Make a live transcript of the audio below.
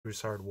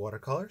Broussard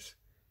watercolors.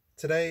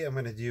 Today I'm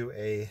going to do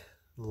a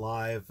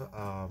live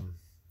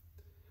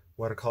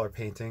watercolor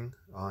painting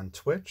on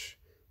Twitch,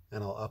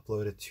 and I'll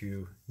upload it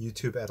to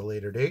YouTube at a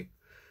later date.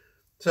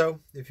 So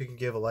if you can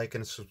give a like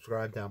and a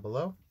subscribe down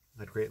below,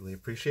 I'd greatly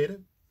appreciate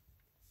it.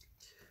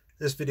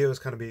 This video is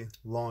going to be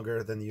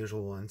longer than the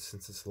usual one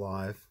since it's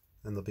live,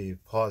 and there'll be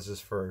pauses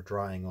for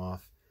drying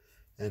off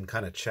and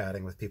kind of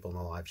chatting with people in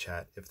the live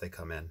chat if they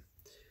come in.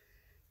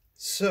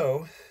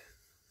 So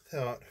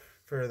without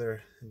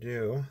further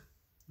ado,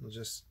 I'll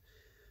just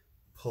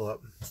pull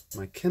up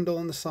my Kindle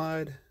on the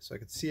side so I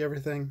can see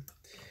everything.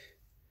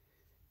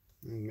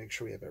 And make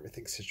sure we have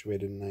everything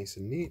situated nice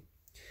and neat.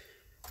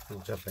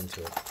 We'll jump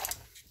into it.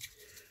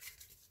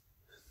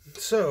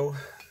 So,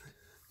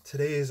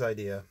 today's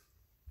idea,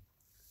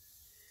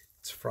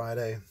 it's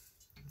Friday,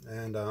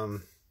 and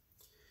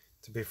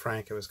to be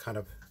frank, it was kind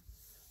of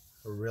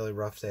a really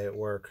rough day at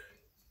work,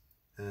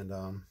 and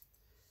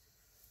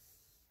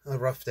a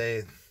rough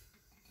day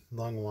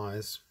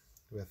lung-wise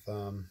with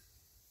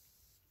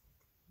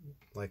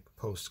like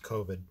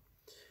post-COVID.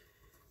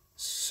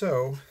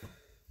 So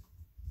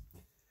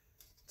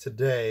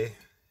today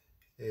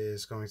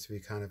is going to be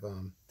kind of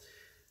an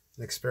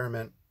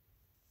experiment,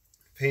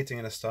 painting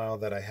in a style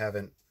that I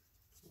haven't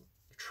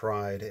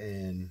tried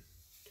in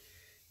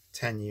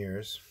 10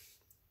 years,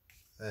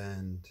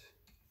 and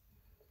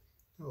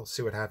we'll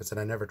see what happens. And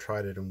I never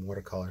tried it in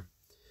watercolor.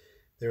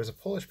 There's a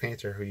Polish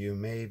painter who you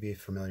may be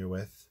familiar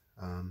with,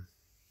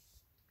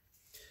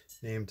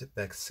 named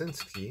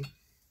Beksinksi,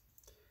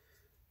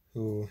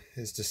 who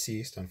is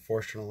deceased.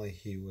 Unfortunately,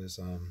 he was,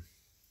 I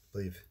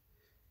believe,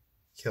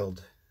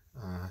 killed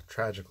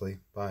tragically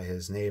by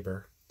his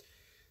neighbor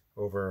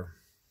over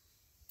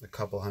a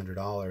couple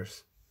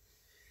 $100.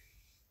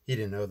 He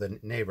didn't know the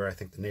neighbor. I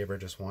think the neighbor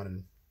just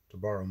wanted to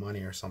borrow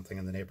money or something,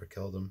 and the neighbor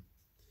killed him.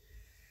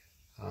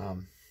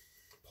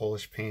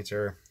 Polish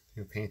painter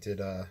who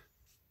painted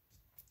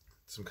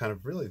some kind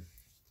of really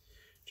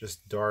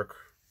just dark,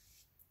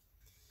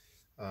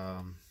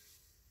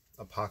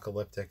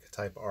 apocalyptic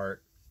type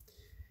art.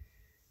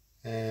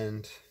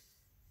 And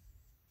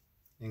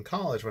in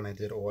college, when I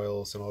did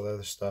oils and all the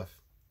other stuff,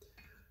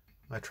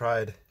 I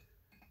tried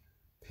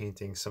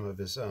painting some of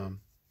his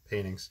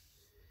paintings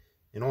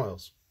in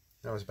oils.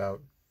 That was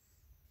about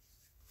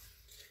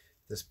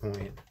this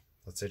point,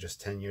 let's say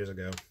just 10 years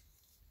ago.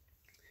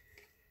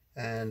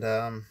 And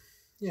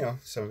you know,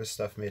 some of his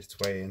stuff made its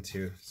way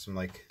into some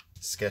like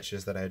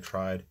sketches that I had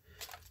tried,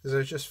 because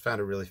I just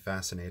found it really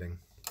fascinating.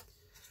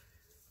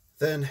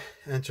 Then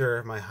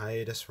enter my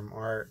hiatus from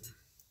art,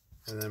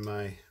 and then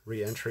my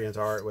re-entry into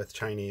art with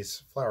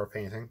Chinese flower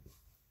painting,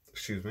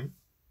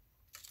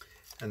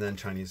 and then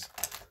Chinese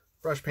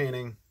brush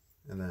painting,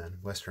 and then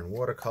Western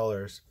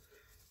watercolors,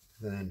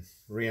 and then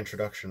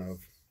reintroduction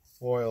of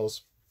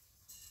oils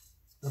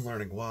and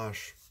learning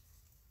gouache.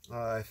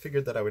 I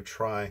figured that I would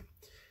try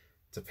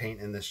to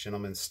paint in this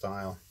gentleman's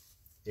style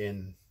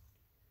in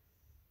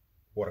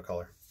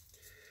watercolor.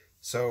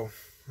 So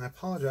I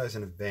apologize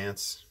in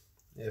advance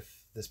if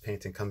this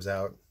painting comes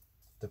out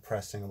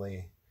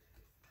depressingly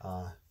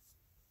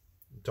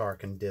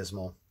dark and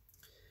dismal,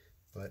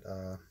 but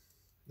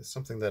it's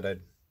something that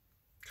I'd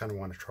kind of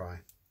want to try.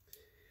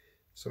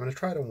 So I'm going to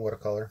try it in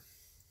watercolor.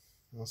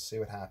 We'll see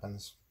what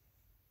happens,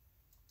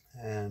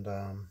 and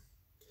I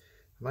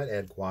might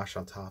add gouache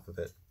on top of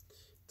it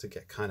to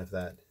get kind of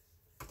that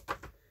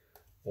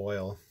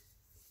oil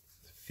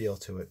feel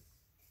to it.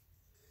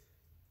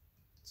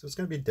 So it's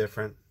going to be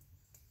different,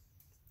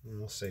 and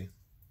we'll see.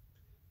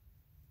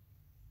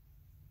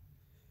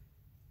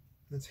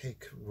 Let's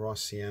take raw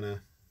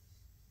sienna.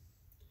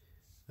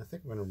 I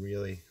think I'm going to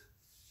really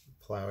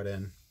plow it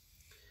in.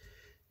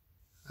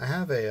 I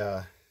have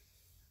a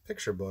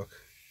picture book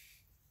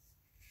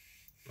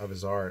of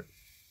his art,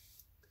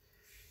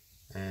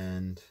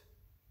 and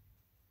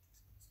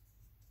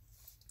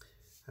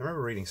I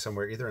remember reading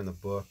somewhere, either in the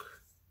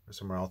book or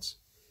somewhere else,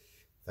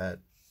 that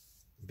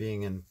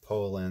being in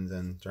Poland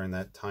and during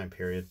that time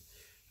period,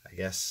 I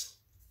guess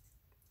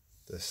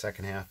the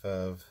second half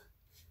of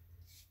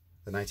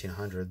the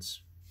 1900s,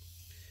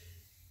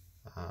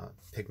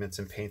 pigments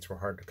and paints were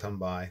hard to come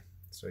by,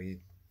 so he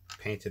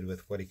painted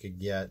with what he could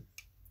get,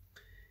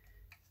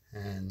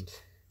 and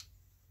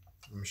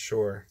I'm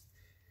sure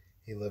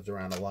he lived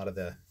around a lot of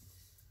the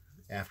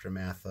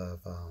aftermath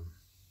of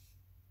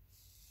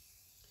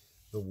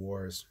the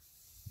wars.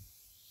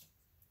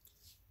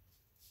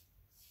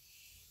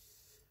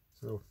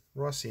 So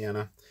raw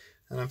sienna,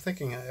 and I'm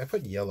thinking, I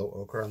put yellow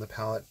ochre on the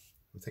palette.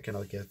 I'm thinking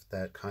I'll give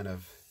that kind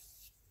of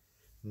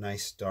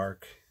nice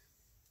dark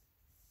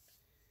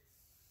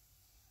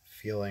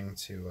feeling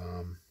to,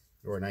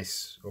 or a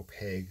nice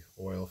opaque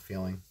oil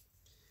feeling.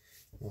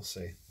 We'll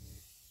see.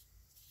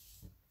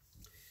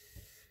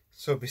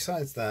 So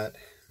besides that,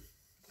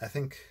 I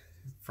think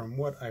from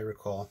what I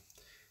recall,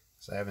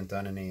 because I haven't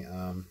done any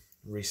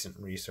recent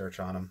research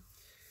on them,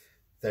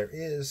 there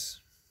is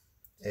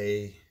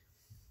a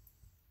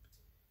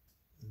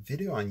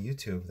video on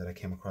YouTube that I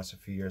came across a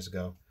few years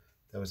ago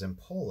that was in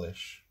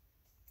Polish,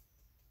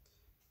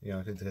 you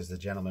know, because the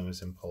gentleman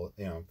was in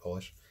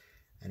Polish,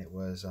 and it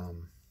was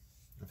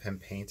of him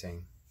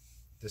painting.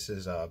 This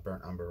is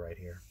burnt umber right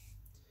here.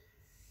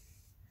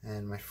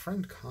 And my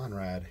friend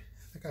Conrad,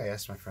 I think I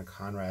asked my friend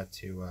Conrad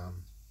to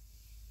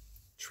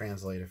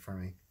translate it for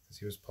me because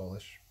he was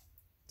Polish,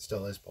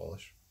 still is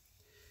Polish.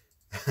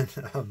 And,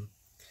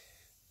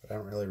 but I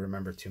don't really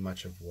remember too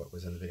much of what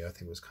was in the video. I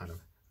think it was kind of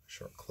a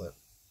short clip.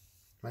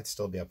 Might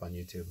still be up on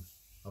YouTube.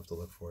 I'll have to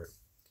look for it.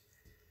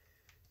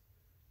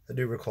 I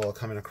do recall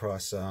coming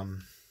across a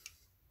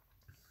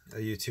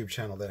YouTube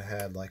channel that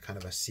had like kind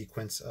of a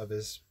sequence of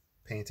his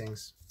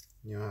paintings.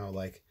 You know how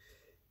like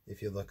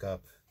if you look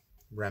up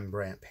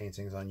Rembrandt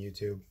paintings on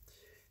YouTube,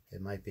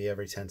 it might be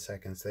every 10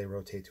 seconds they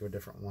rotate to a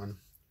different one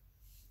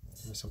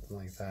or something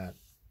like that.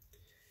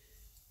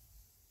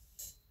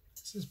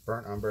 This is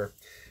burnt umber.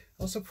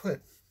 I also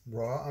put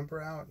raw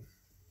umber out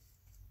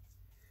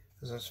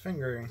because I was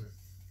figuring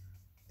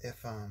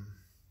if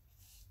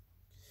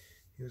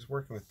he was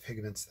working with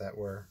pigments that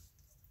were,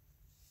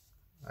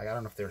 I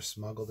don't know if they were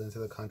smuggled into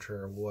the country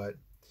or what.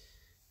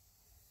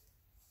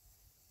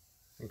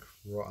 I think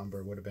raw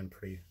umber would have been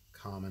pretty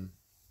common.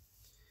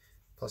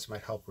 Plus it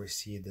might help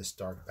recede this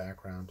dark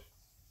background.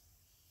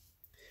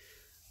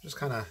 Just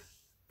kind of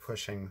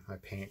pushing my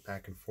paint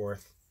back and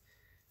forth.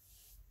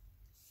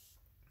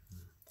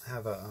 I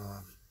have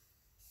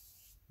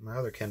my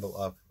other Kindle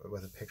up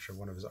with a picture of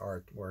one of his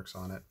artworks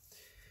on it.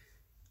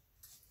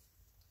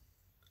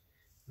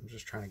 I'm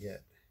just trying to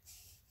get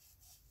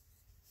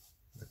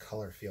the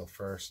color feel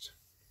first.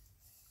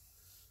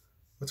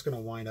 What's going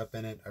to wind up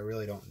in it, I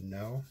really don't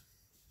know.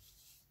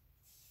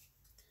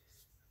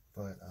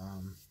 But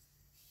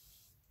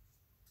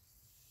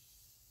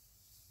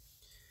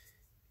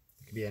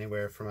it could be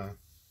anywhere from a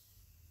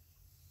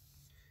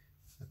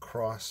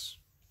cross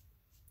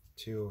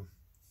to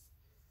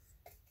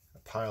a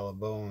pile of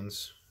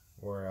bones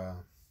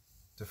or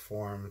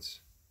deformed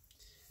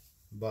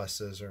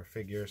buses or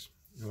figures.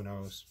 Who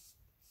knows?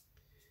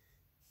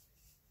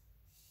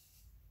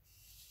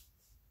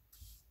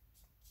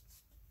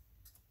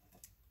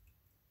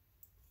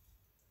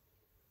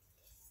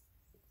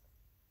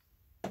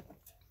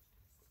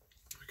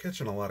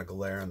 Catching a lot of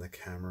glare on the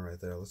camera right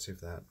there. Let's see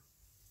if that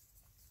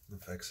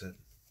affects it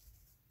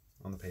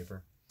on the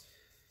paper.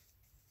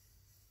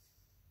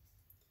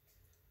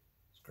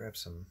 Let's grab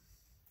some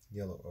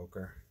yellow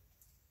ochre.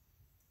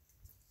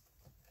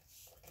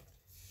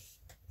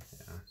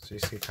 Yeah, so you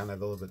see kind of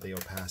a little bit the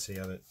opacity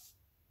of it.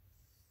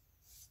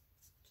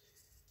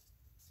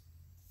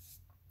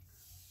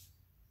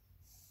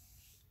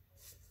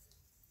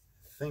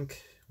 I think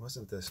it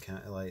wasn't this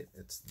light,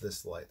 it's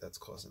this light that's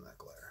causing that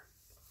glare.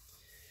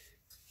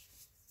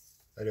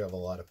 I do have a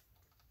lot of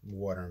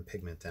water and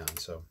pigment down,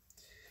 so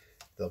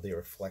there'll be a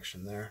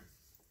reflection there.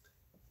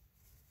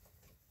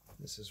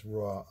 This is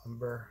raw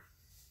umber.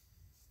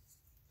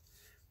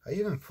 I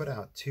even put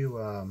out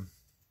 2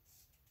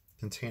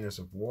 containers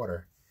of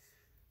water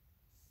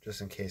just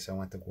in case I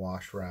went the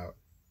gouache route.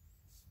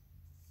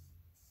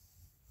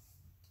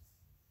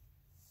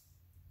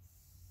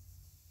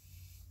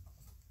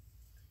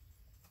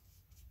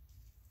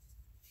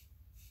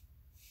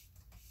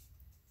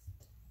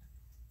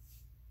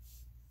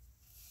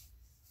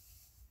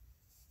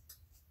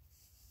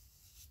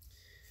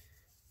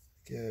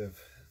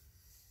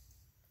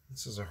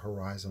 This is a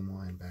horizon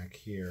line back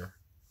here.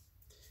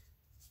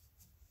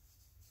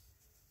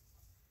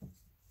 Let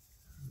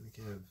me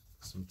give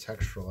some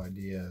textural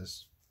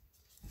ideas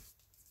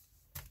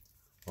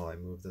while I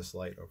move this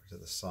light over to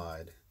the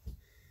side.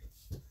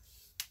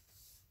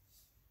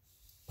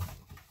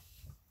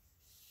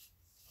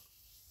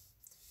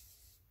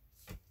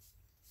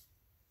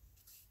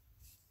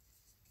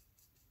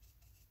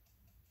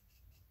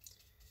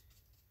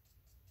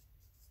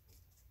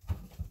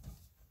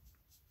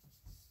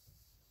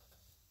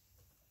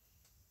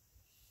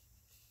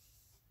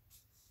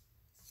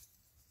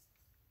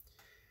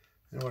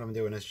 And what I'm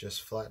doing is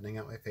just flattening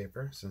out my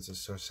paper since it's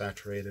so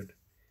saturated.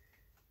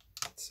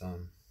 It's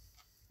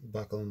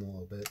buckling a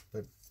little bit,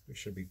 but it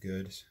should be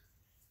good.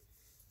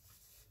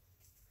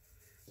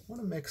 I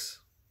want to mix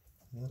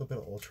a little bit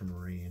of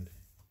ultramarine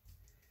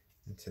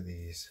into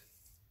these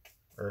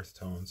earth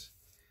tones.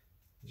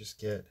 Just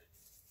get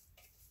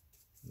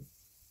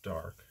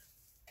dark.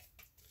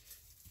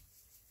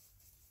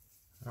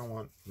 I don't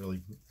want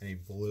really any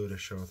blue to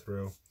show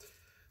through.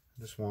 I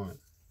just want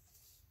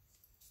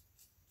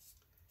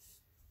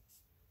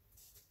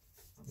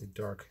a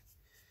dark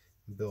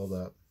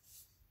buildup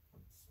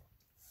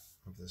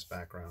of this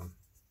background.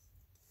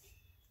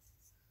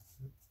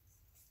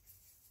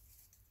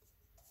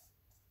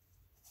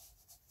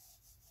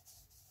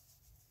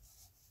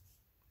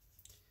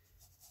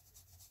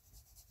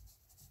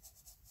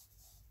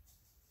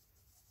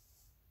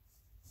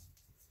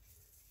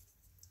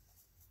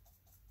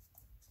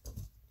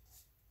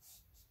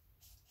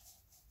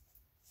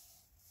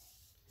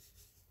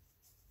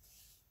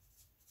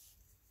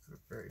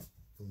 Very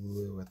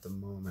blue at the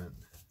moment.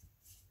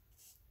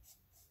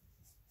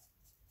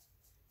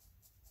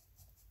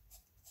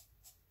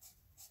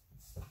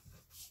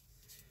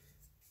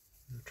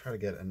 I'm try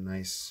to get a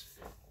nice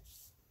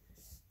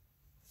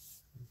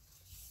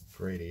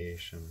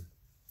gradation.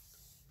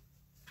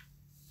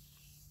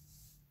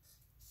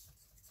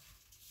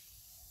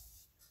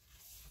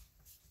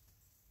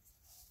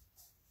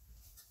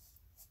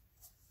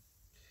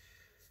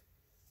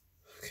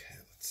 Okay,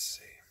 let's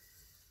see.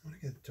 I want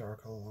to get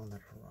dark all along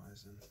that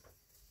horizon.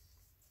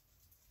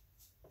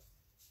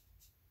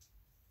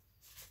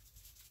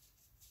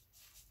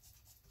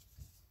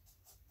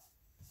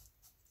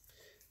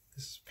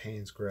 This is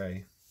Payne's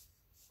Gray.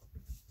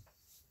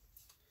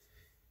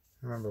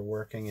 I remember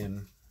working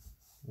in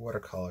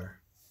watercolor.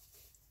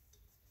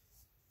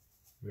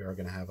 We are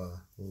going to have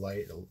a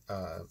light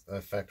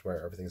effect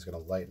where everything's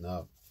going to lighten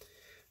up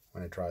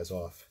when it dries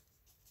off.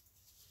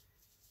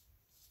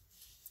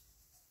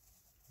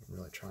 I'm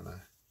really trying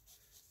to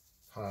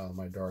pile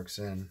my darks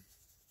in.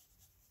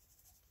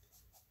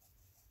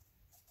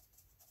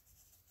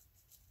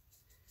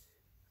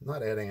 I'm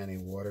not adding any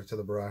water to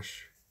the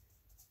brush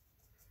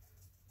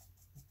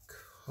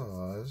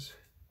because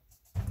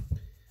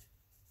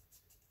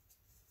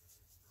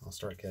I'll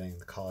start getting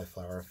the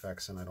cauliflower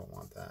effects and I don't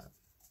want that.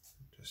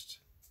 Just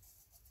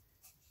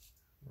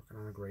working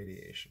on a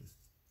gradation.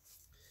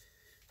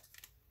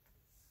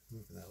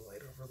 Moving that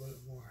light over a little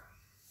bit more.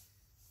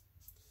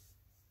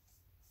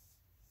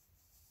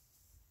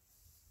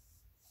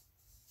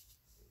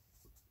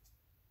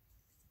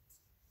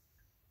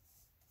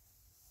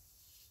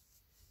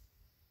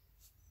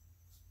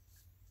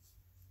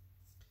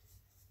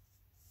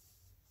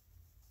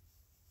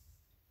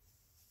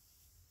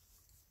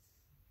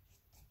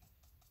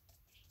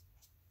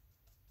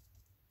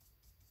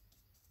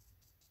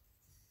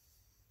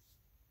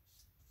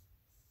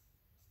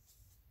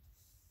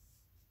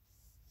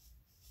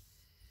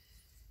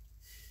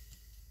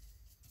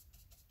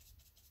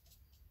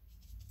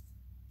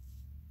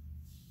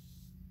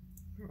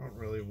 I don't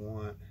really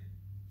want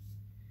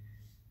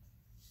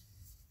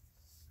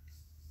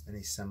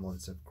any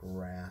semblance of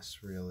grass,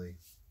 really.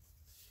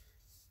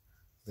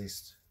 At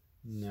least,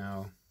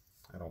 no,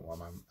 I don't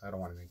want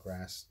any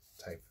grass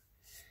type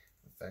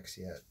effects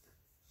yet.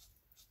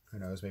 Who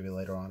knows? Maybe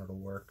later on it'll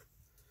work.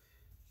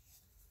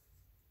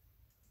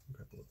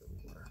 Grab a little bit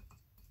of water.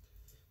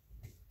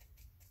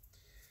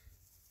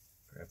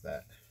 Grab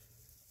that.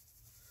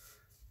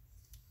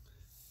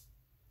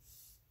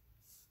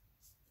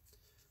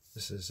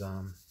 This is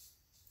the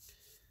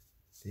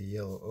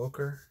yellow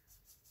ochre.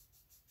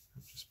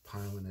 I'm just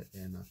piling it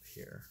in up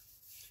here.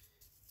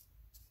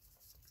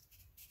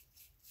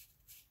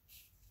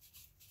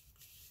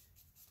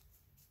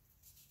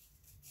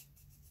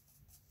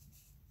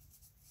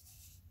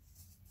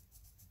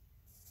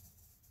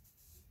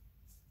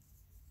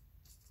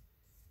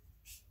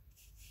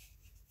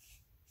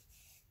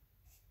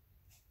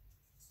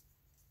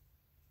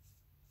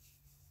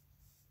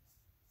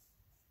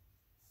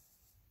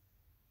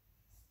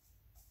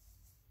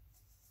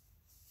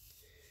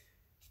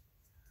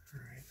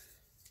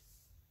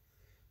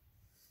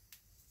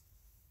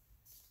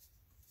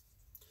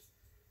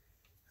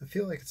 I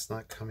feel like it's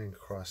not coming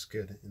across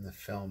good in the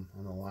film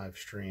on the live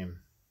stream.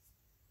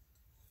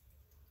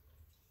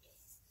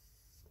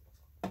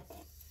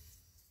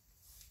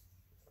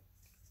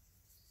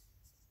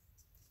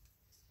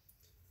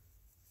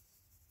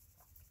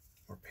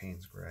 Or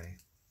Payne's Gray.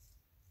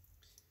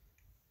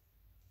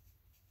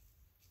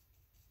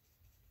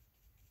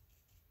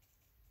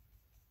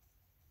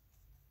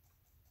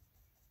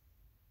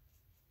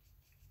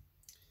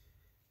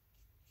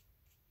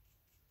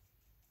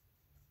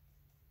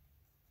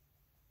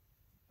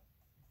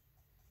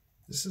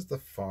 This is the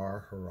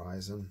far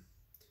horizon,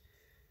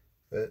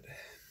 but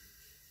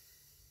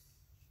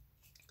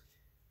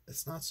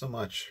it's not so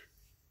much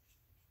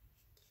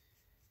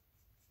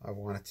I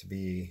want it to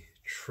be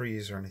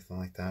trees or anything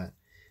like that.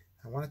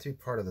 I want it to be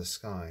part of the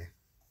sky.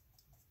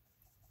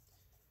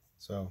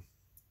 So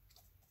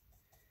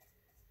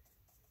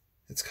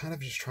it's kind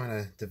of just trying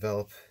to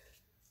develop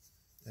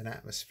an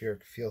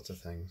atmospheric feel to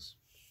things.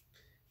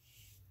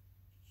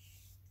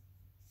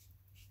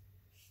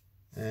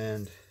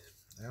 And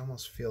I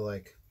almost feel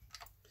like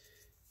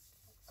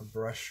a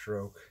brush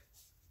stroke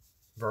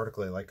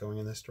vertically, like going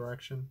in this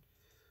direction,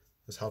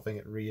 is helping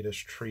it read as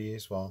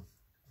trees, while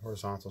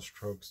horizontal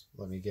strokes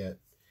let me get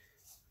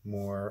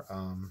more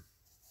of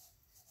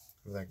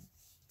that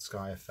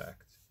sky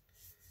effect.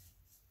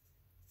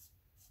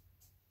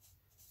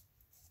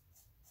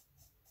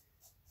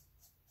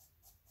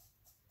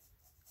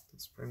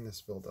 Let's bring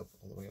this build up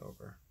all the way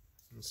over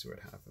and see what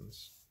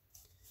happens.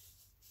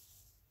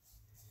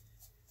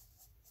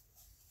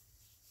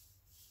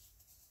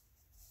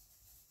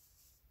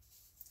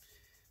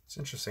 It's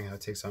interesting how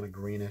it takes on a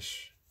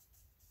greenish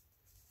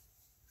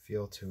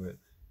feel to it.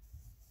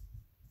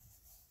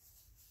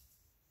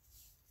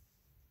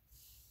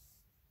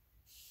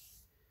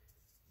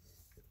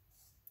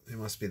 It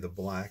must be the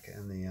black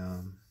and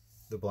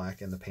the black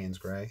and the Payne's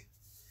Gray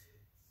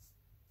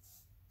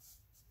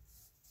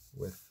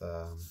with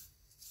the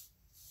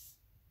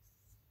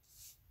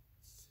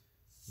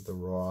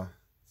raw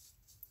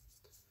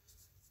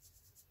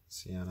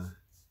sienna.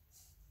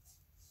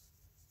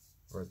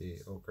 or the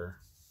ochre,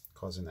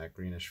 causing that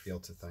greenish feel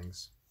to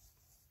things.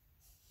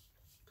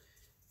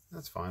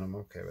 That's fine, I'm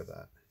okay with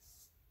that.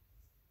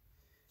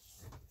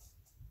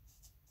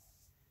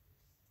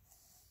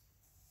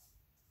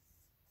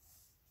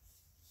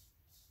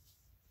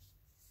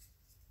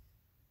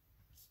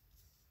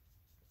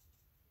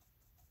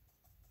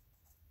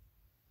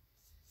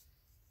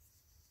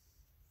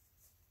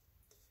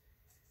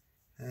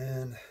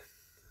 And I'm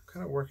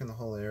kind of working the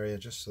whole area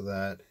just so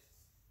that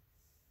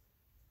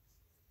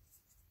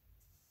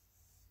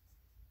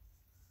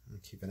I'm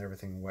keeping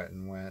everything wet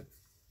and wet.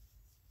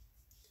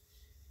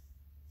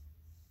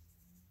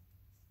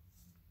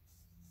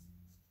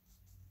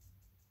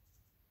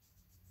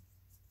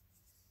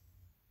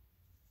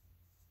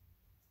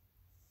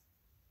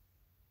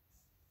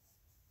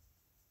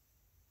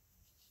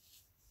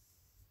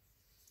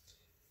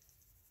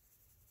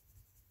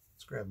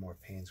 Let's grab more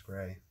Payne's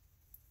Gray.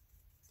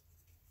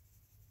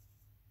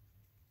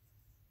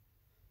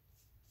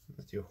 I'm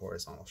going to do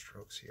horizontal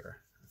strokes here.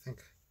 I think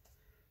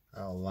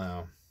I'll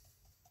allow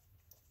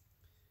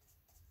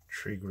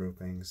tree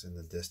groupings in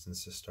the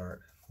distance to start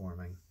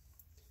forming.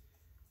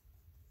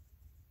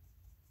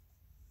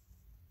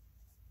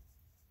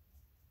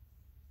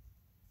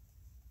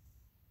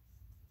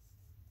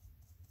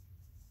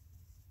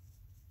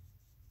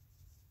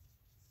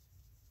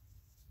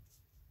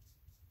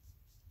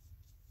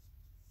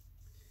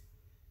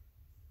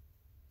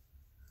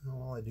 And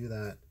while I do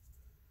that,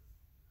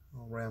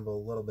 I'll ramble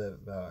a little bit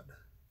about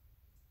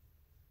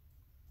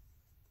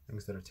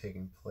things that are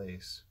taking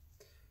place.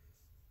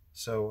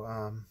 So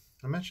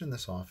I mention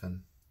this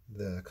often,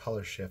 the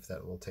color shift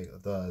that will take,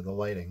 the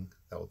lighting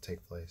that will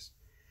take place.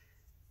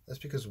 That's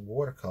because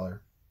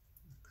watercolor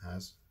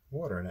has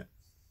water in it.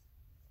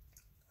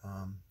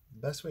 The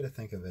best way to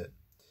think of it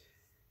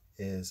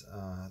is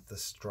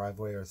this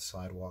driveway or the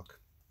sidewalk.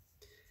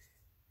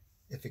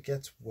 If it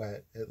gets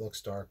wet, it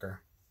looks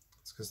darker.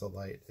 It's because the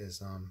light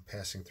is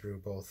passing through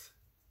both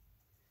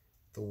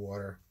the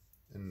water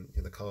and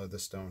the color of the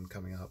stone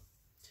coming up.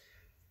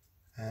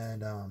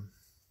 And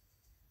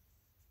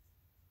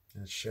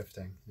it's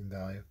shifting in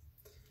value.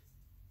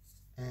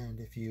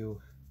 And if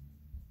you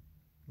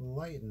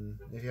lighten,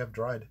 if you have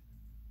dried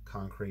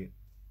concrete,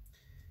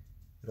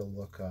 it'll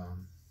look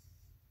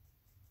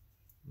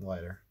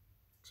lighter.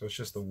 So it's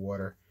just the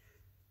water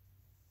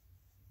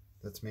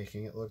that's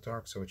making it look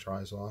dark, so it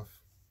dries off.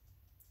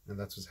 And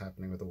that's what's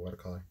happening with the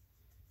watercolor.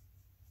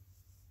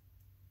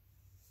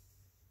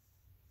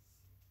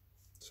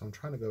 So I'm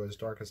trying to go as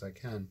dark as I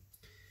can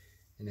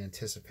in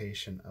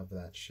anticipation of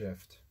that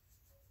shift.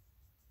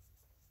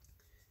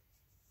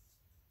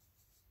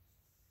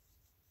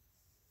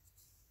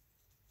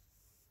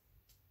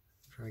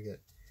 I'm trying to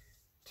get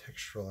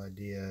textural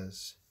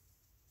ideas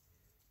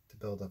to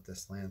build up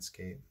this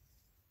landscape.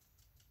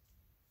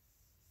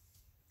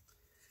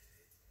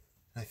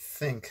 I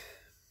think,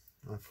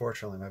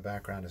 unfortunately, my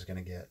background is going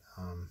to get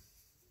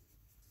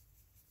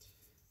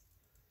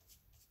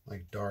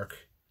like dark,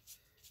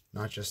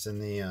 not just in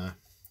the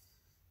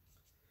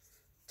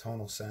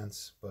tonal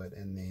sense, but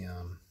in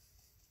the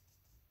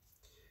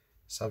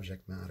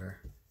subject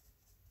matter.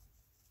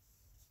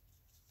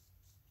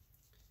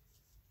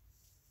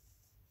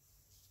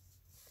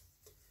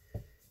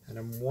 And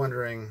I'm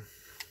wondering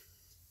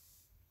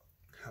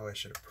how I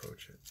should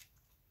approach it.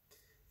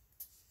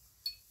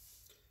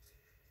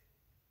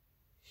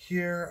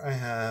 Here I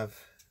have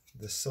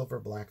the silver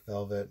black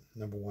velvet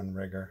 #1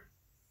 rigger.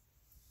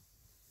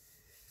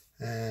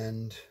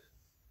 And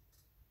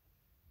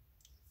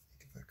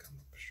if I come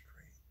up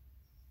straight.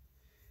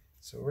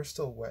 So we're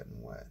still wet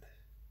and wet.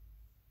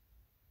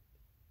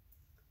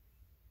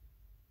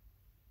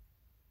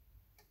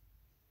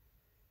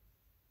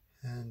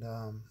 And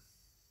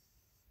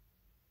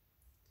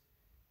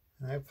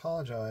I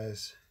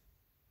apologize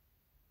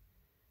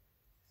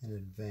in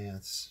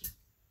advance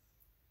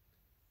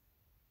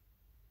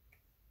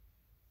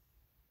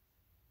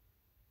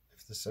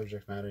if the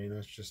subject matter,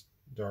 it's just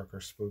dark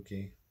or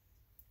spooky.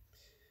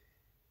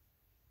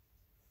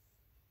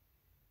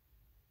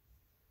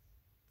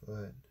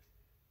 But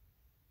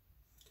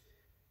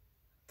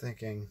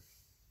thinking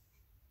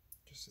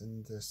just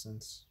in the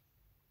distance.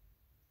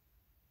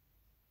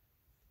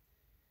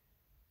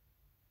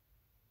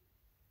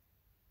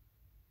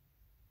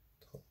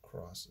 Total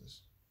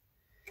crosses.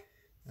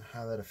 Now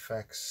how that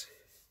affects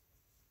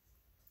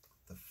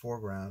the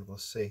foreground, we'll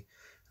see.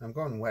 And I'm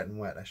going wet and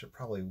wet. I should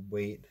probably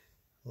wait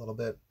a little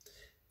bit.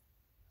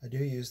 I do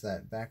use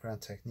that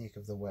background technique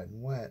of the wet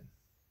and wet.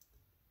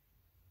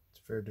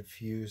 It's very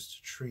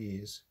diffused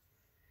trees,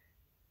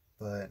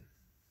 but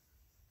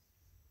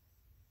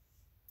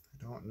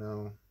I don't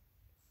know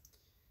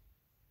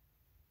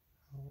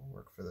how it will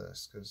work for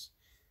this, because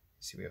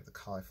you see we have the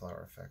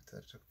cauliflower effect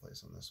that took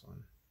place on this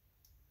one.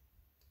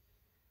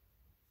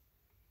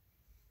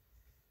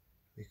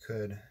 We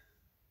could,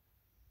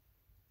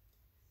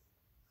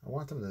 I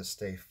want them to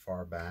stay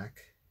far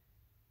back.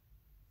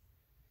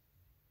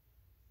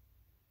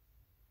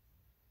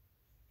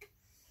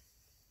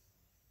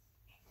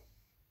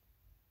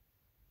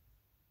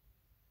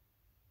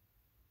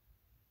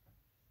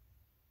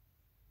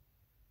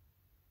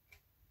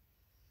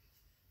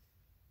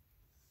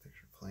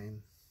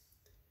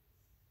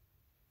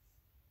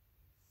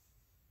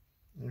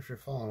 if you're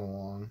following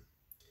along,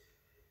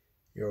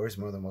 you're always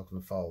more than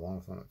welcome to follow along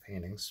with one of my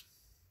paintings.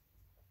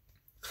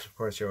 Of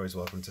course, you're always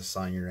welcome to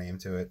sign your name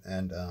to it.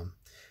 And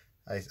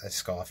I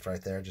scoffed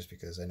right there just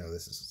because I know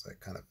this is like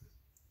kind of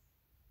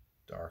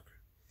dark.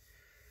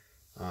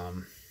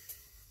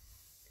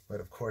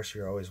 But of course,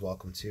 you're always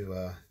welcome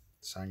to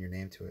sign your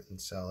name to it and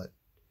sell it.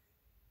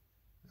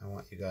 I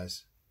want you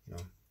guys, you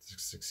know, to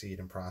succeed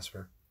and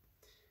prosper.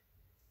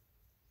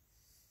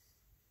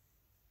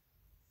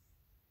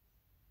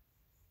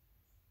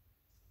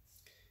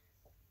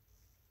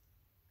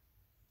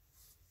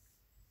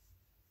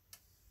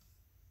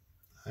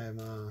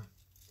 I'm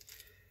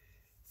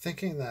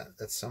thinking that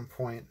at some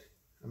point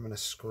I'm going to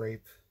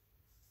scrape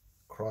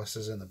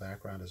crosses in the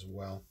background as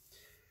well,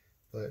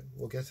 but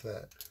we'll get to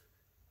that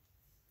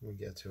when we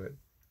get to it.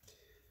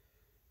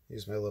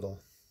 Use my little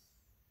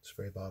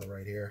spray bottle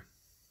right here.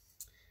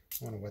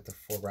 I want to wet the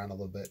foreground a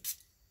little bit,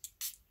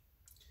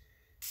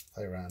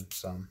 play around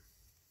some.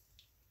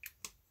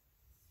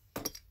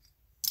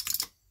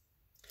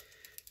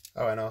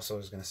 Oh, and also I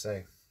was going to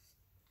say,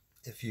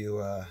 if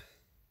you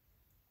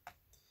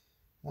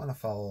want to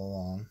follow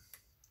along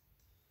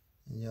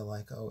and you're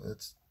like, oh,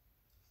 it's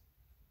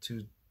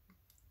too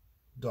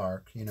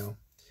dark, you know,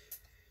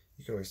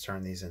 you can always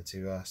turn these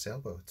into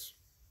sailboats.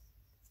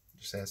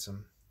 Just add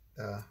some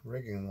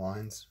rigging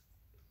lines.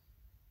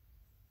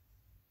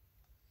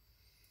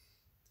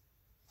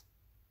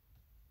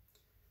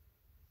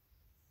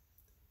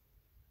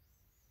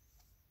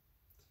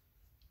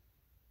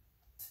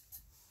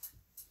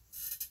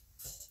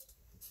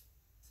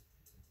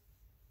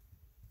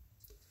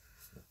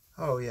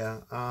 Oh yeah,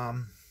 I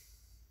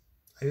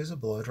use a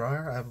blow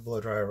dryer. I have a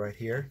blow dryer right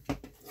here.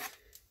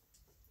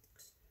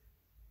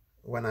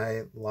 When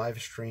I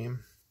live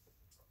stream,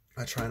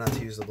 I try not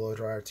to use the blow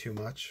dryer too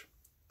much,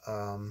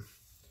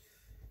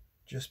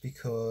 just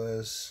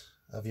because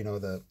of, you know,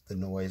 the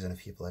noise and if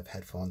people have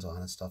headphones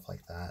on and stuff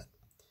like that.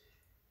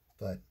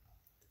 But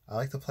I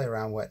like to play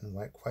around wet and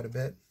wet quite a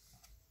bit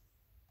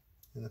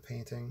in the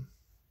painting,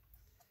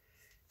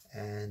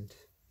 and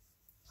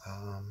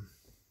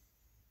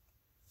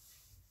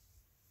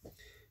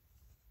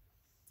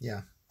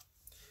yeah,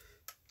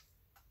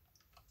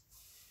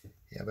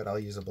 but I'll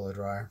use a blow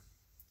dryer.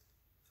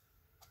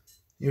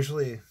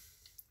 Usually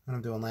when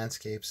I'm doing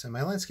landscapes, and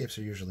my landscapes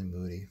are usually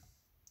moody,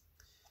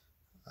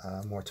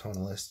 more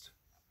tonalist,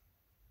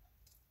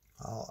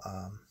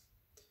 I'll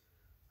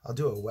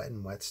do a wet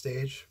and wet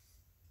stage,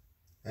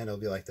 and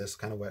it'll be like this,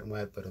 kind of wet and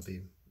wet, but it'll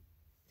be,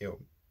 you know,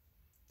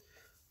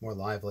 more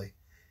lively.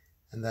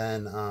 And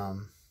then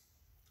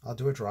I'll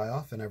do a dry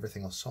off and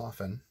everything will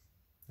soften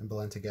and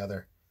blend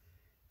together.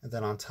 And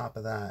then on top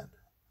of that,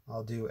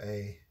 I'll do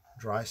a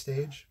dry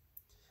stage,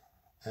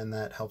 and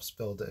that helps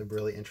build a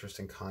really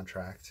interesting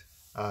contrast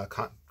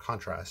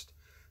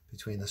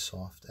between the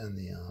soft and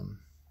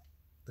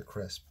the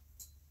crisp.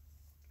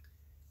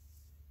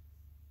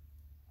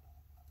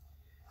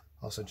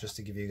 Also, just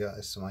to give you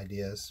guys some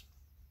ideas,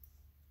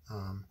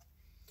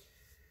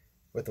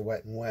 with the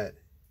wet and wet,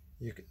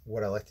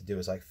 what I like to do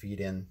is like feed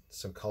in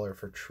some color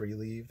for tree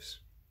leaves,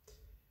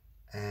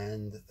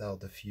 and they'll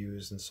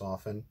diffuse and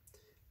soften.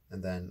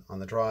 And then on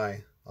the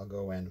dry, I'll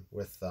go in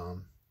with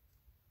the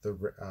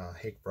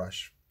hake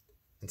brush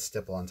and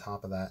stipple on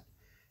top of that,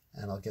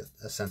 and I'll get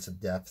a sense of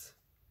depth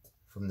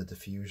from the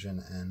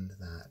diffusion and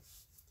that.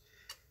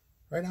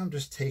 Right now I'm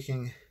just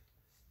taking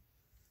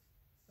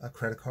a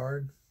credit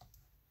card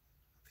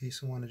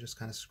piece of one and just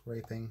kind of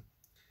scraping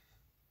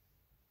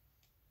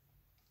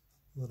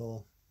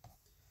little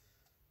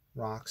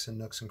rocks and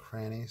nooks and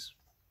crannies.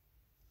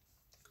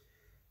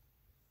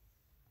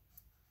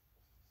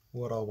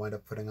 What I'll wind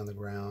up putting on the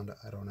ground,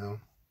 I don't know.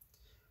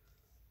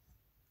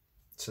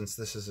 Since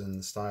this is in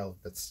the style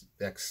of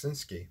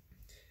Beksinksi,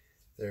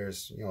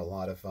 there's, you know, a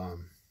lot of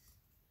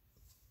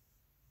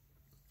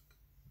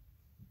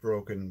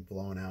broken,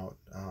 blown out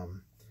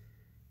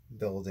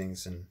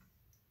buildings and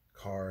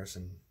cars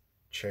and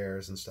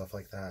chairs and stuff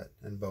like that,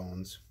 and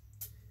bones.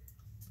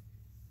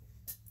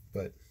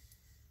 But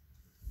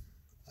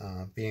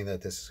being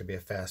that this is going to be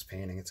a fast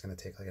painting, it's going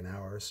to take like an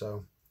hour or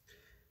so.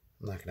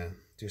 I'm not going to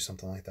do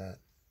something like that.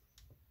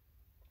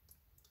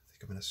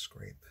 I think I'm going to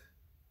scrape.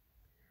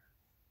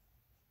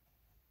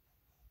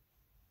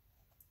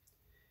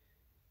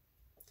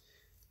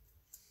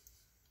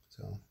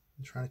 So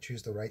I'm trying to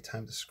choose the right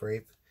time to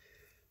scrape,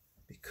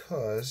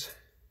 because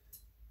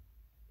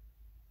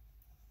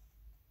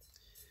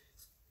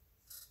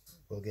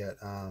we'll get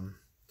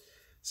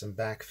some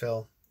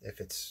backfill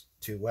if it's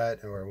too wet,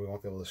 or we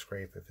won't be able to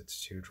scrape if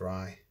it's too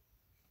dry.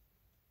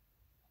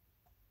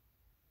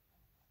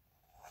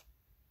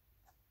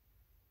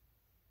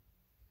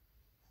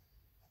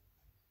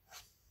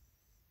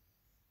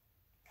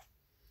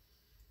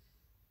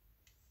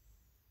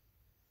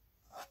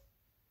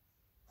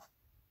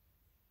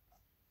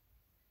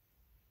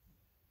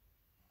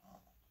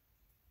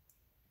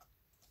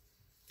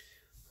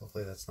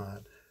 Hopefully that's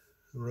not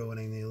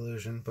ruining the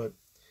illusion, but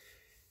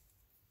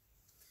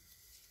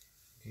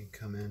you can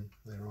come in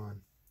later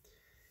on.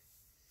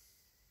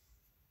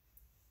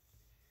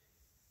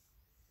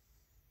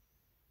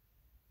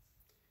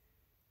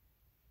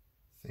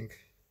 think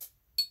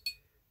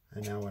I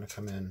now want to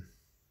come in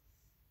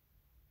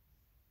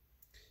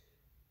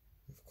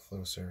with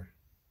closer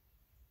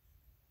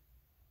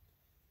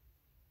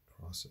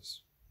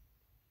crosses.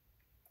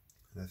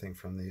 And I think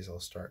from these I'll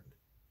start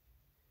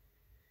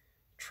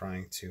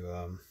trying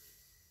to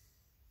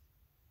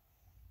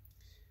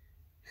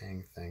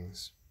hang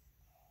things.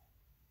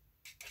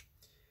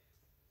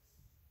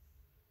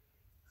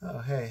 Oh,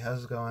 hey,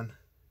 how's it going?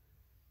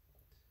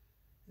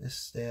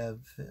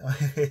 Stab.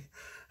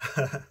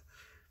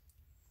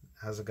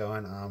 How's it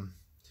going?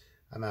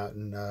 I'm out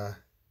in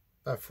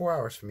about 4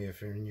 hours from you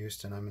if you're in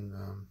Houston. I'm in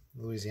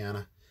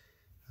Louisiana,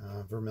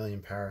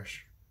 Vermilion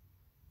Parish.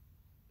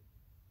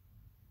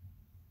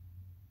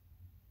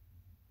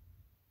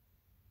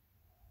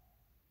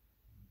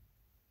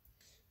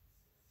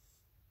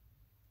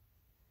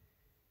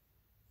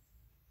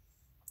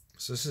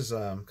 So this is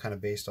kind of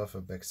based off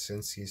of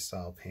Beksinksi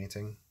style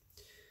painting,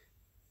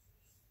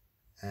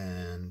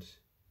 and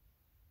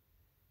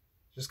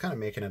just kind of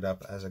making it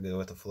up as I go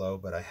with the flow,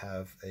 but I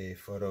have a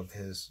photo of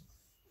his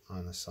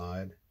on the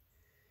side,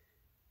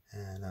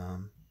 and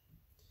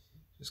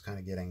just kind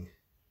of getting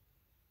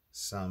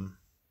some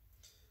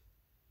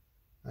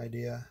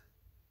idea.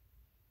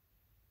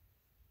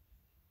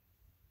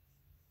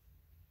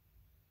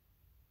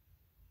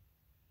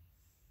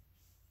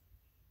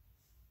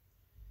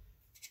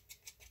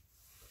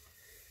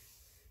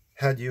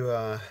 How'd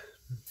you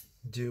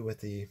do with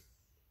the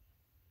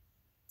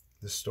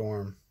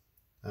storm,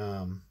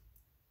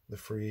 the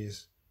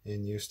freeze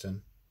in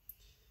Houston?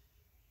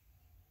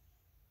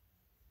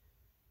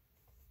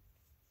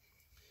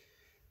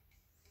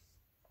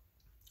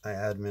 I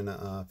admin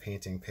a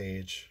painting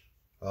page.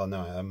 Well,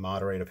 no, I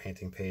moderate a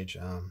painting page,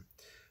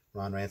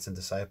 Ron Ranson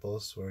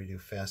Disciples, where we do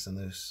fast and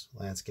loose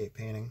landscape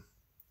painting.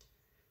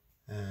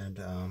 And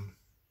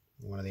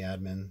one of the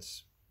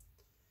admins,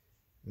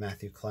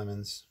 Matthew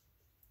Clemens,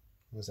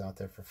 was out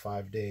there for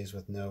 5 days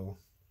with no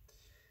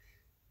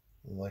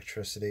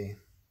electricity,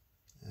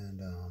 and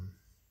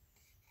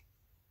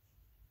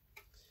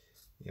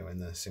you know, in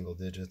the single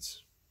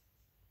digits.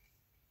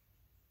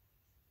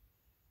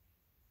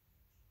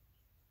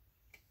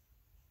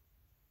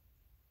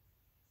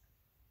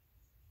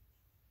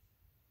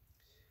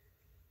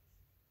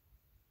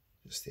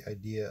 Just the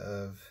idea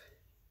of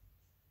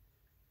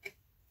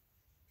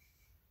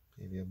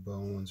maybe a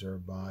bones or a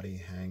body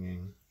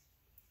hanging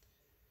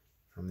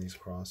from these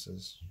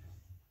crosses.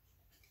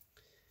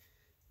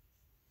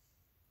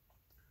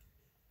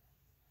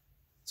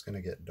 It's going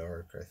to get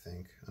dark, I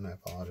think, and I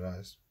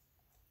apologize,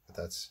 but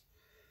that's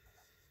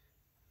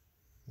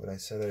what I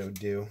said I would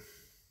do.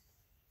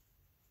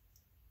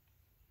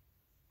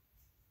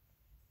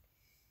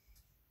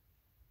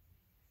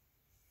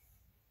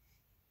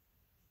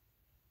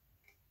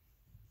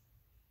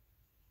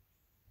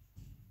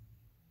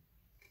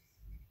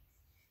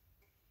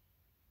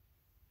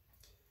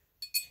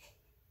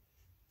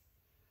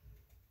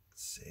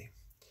 See.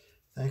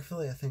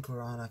 Thankfully, I think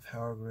we're on a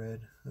power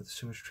grid with the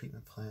sewage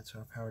treatment plant, so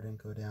our power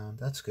didn't go down.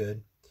 That's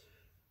good.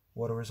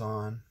 Water was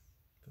on,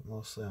 but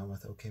mostly on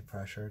with okay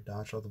pressure.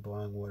 Dodged all the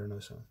boiling water. No,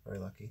 so very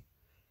lucky.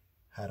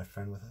 Had a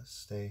friend with us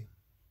stay.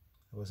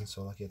 I wasn't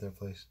so lucky at their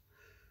place.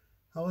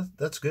 Oh,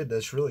 that's good.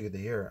 That's really good to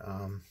hear.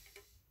 I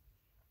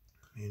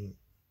mean,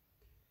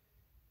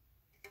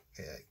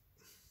 it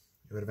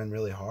would have been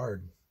really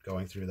hard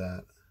going through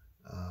that.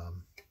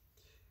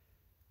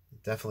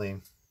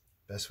 Definitely.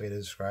 Best way to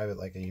describe it,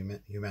 like a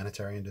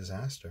humanitarian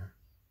disaster.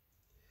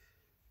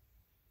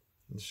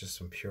 It's just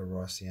some pure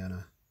raw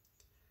sienna.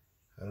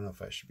 I don't know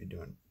if I should be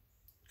doing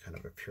kind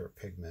of a pure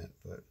pigment,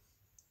 but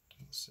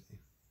we'll see.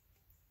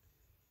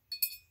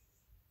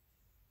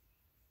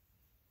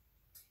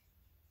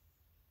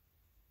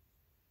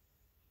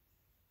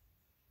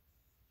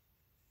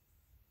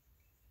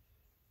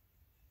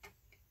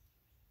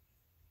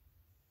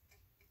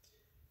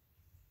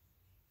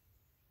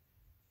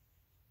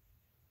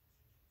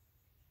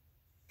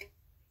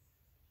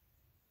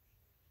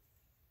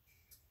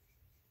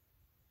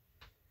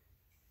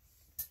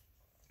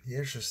 The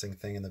interesting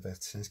thing in the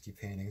Beksinksi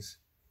paintings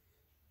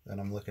that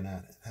I'm looking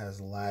at, it has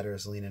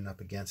ladders leaning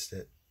up against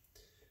it.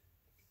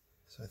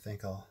 So I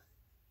think I'll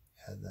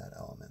add that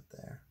element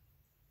there.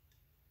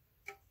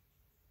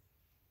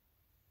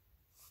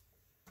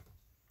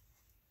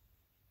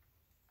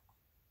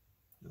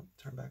 Nope,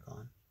 turn back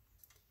on.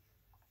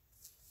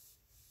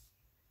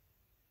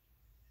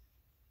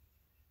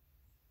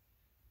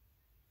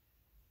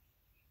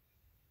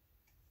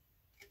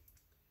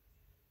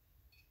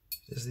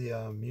 Is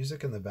the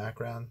music in the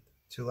background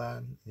too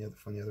loud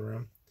from the other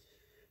room?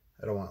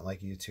 I don't want like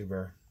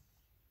YouTuber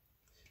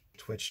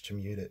Twitch to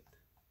mute it.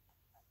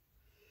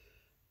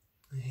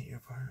 I hate your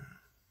partner.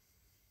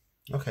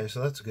 Okay,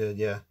 so that's good,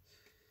 yeah.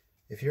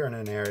 If you're in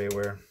an area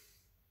where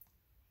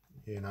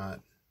you're not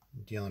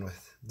dealing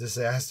with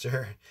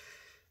disaster,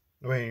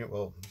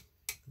 where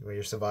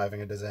you're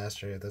surviving a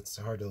disaster, that's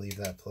hard to leave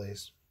that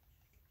place.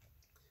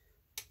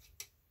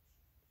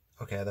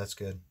 Okay, that's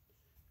good.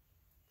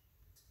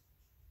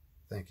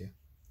 Thank you.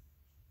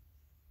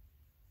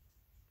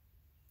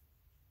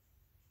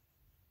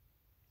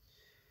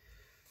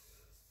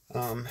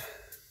 Um,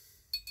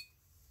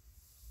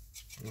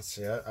 let's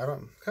see. I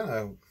don't kind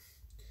of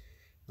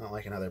not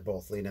liking how they're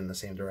both lead in the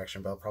same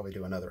direction, but I'll probably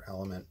do another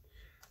element.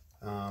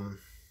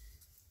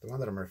 The one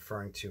that I'm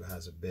referring to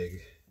has a big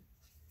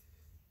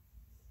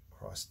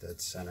cross dead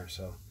center,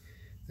 so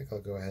I think I'll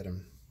go ahead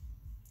and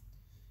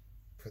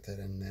put that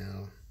in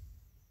now.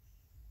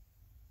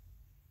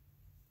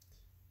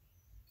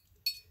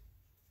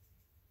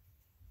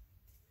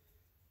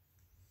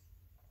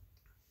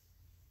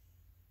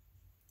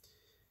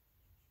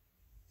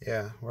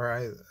 Yeah, where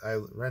I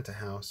rent a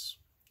house,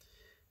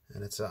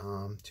 and it's a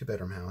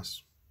 2-bedroom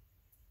house,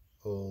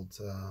 old,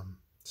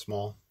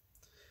 small.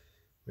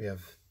 We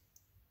have,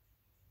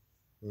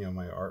 you know,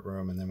 my art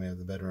room, and then we have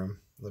the bedroom,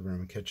 living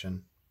room, and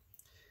kitchen,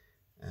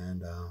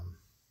 and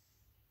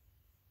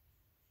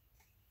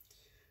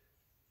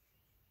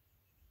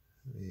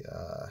we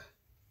are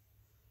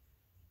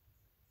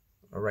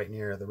right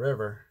near the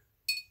river,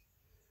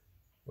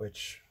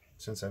 which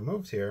since I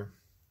moved here,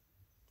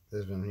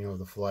 there's been, you know,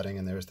 the flooding,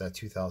 and there was that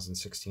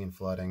 2016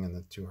 flooding and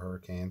the 2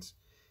 hurricanes,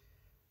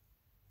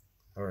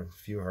 or a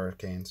few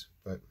hurricanes,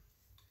 but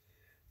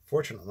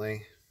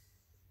fortunately,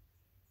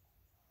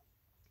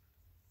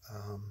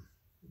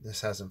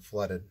 this hasn't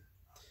flooded.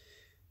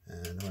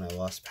 And when I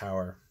lost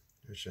power,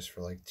 it was just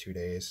for like 2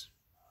 days.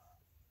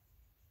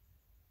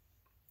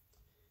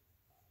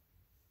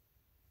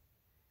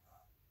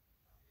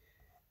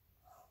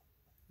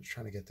 I'm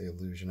trying to get the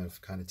illusion of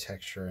kind of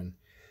texture and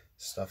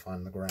stuff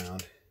on the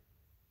ground.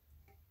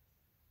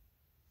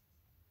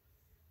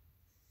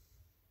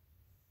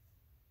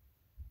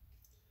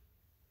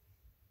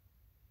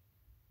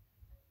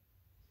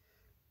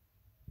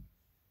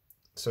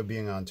 So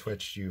being on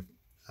Twitch, you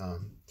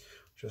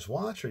just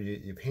watch, or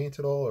you paint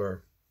at all,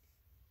 or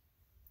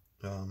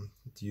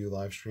do you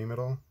live stream at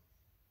all?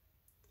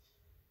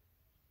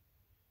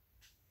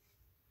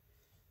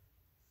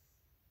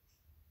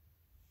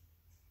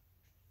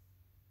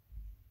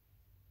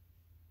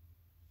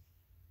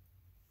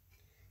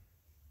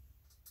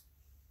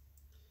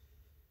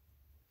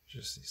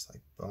 Just these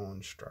like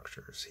bone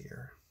structures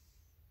here,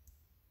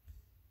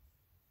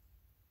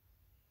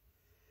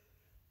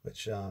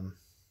 which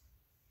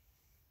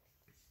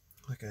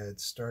like I had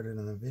started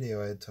in the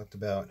video, I had talked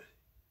about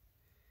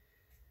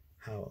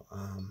how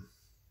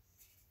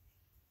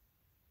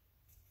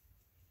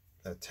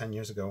 10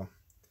 years ago,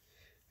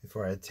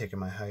 before I had taken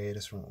my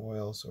hiatus from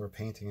oils or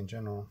painting in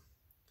general,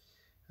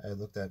 I had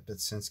looked at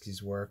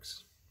Beksinski's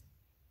works,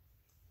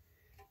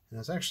 and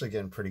I was actually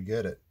getting pretty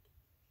good at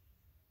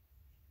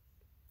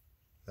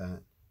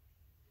that.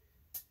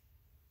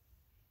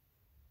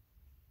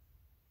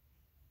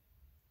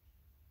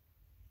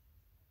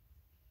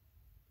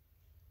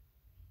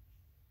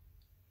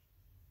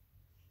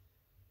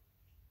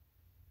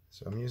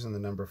 So I'm using the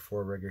number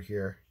 4 rigger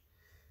here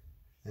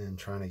and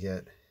trying to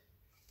get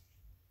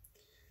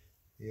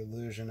the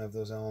illusion of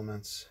those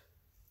elements.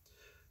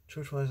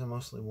 Church-wise, I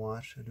mostly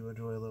watch. I do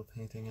enjoy a little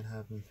painting and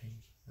have them paint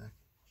back.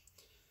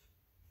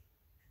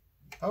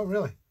 Oh,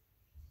 really?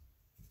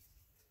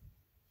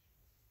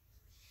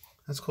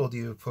 That's cool. Do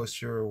you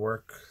post your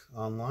work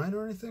online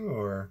or anything,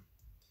 or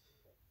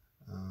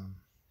to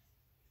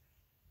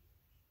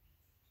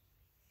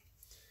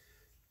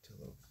a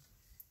little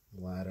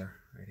ladder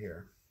right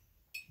here?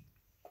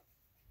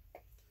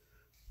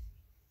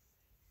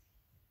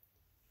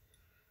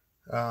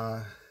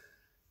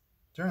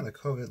 During the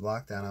COVID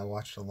lockdown, I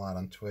watched a lot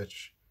on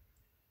Twitch,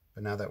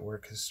 but now that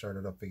work has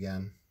started up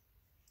again,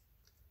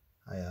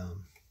 I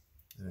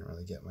didn't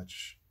really get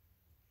much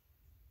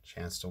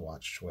chance to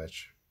watch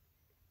Twitch.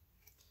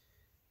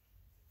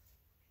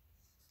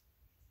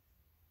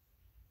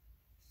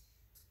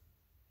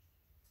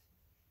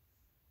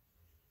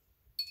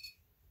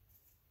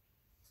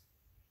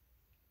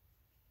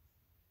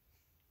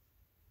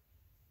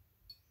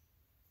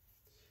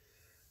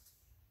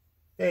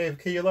 Dave,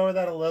 can you lower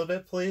that a little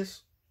bit,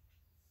 please?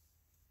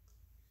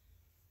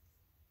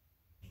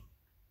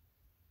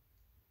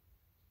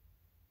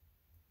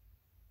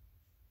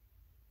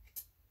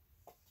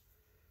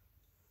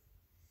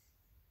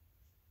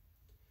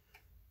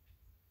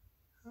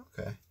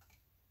 Okay.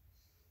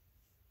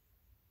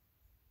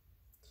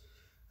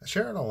 I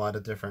share on a lot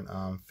of different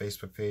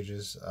Facebook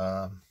pages,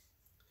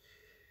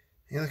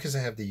 because I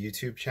have the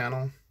YouTube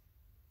channel,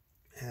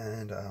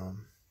 and I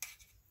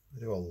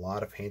do a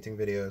lot of painting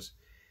videos,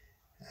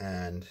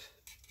 and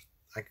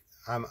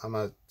I'm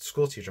a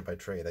school teacher by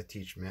trade. I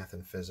teach math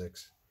and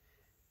physics,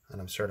 and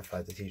I'm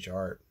certified to teach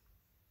art.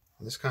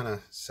 And this kind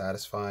of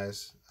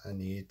satisfies a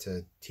need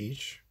to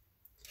teach,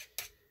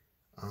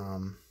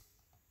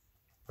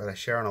 but I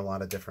share on a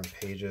lot of different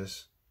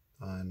pages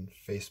on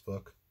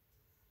Facebook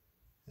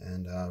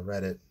and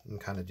Reddit, and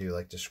kind of do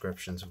like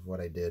descriptions of what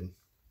I did.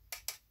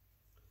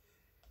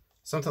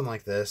 Something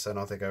like this, I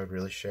don't think I would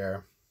really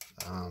share.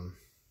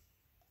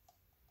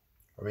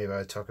 Or maybe I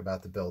would talk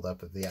about the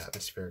buildup of the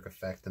atmospheric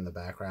effect in the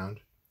background.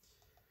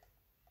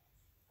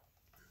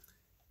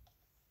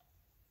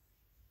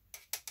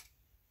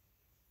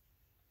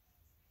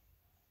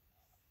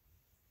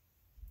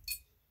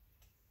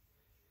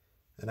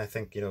 And I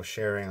think, you know,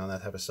 sharing on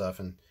that type of stuff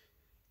and,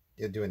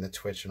 you know, doing the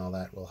Twitch and all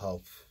that will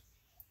help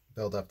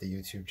build up the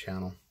YouTube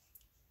channel.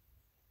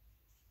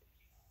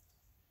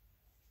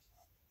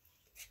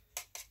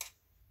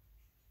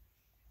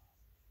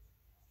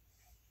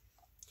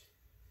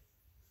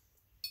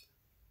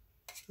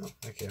 Oh,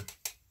 thank you.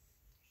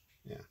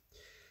 Yeah.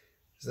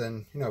 So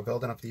then, you know,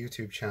 building up the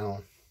YouTube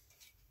channel,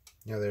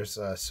 you know, there's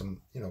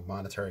some, you know,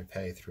 monetary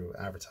pay through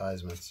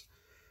advertisements,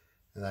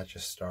 and that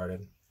just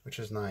started, which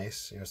is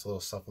nice. You know, it's a little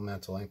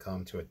supplemental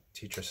income to a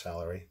teacher's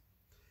salary.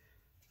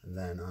 And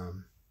then,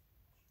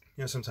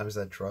 you know, sometimes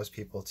that draws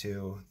people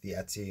to the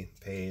Etsy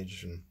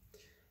page, and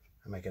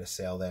I might get a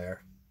sale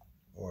there,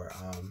 or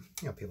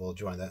you know, people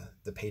join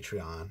the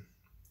Patreon,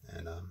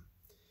 and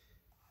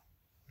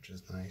which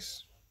is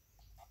nice.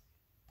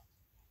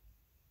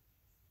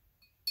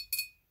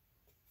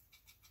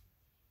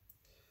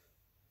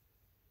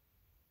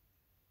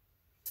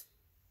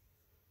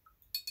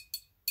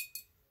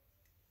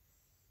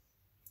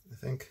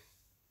 I think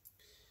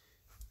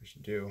we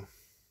should do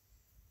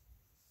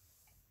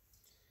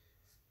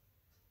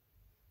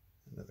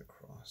another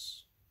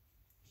cross.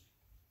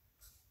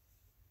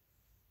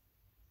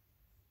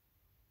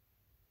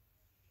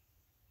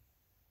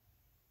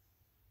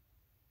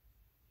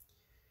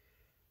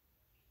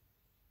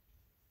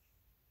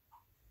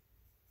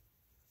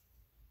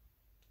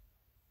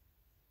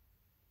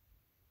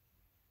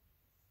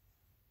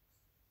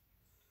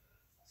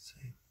 Let's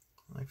see.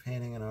 I like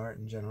painting and art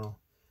in general.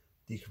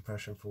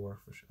 Decompression for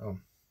work for sure.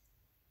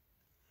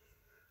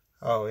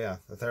 Oh yeah,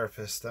 the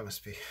therapist. That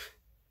must be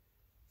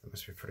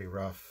pretty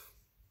rough.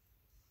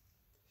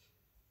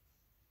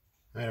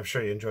 I mean, I'm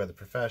sure you enjoy the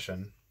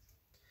profession,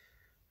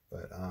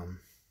 but I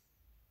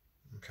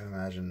can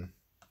imagine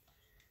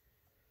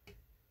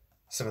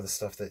some of the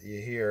stuff that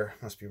you hear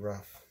must be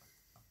rough.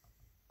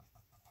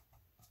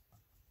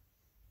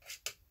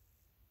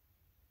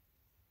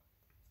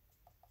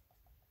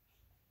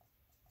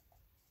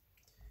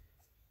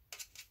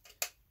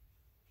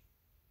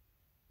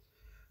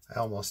 I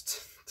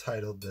almost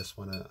titled this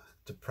one a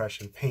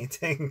depression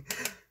painting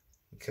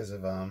because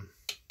of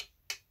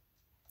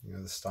you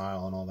know, the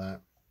style and all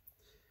that.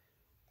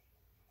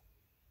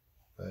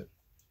 But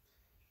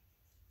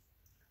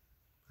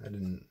I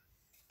didn't.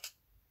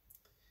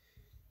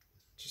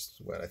 Just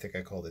what I think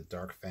I called it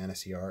dark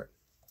fantasy art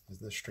is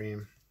the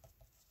stream.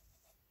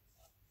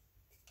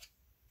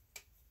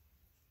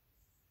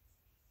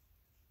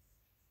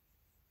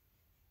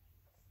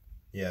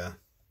 Yeah.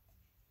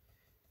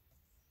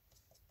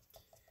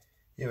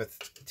 Yeah,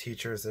 with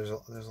teachers, there's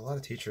a lot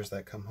of teachers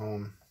that come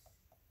home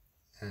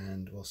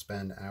and will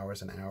spend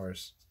hours and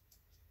hours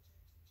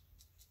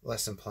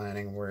lesson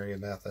planning, worrying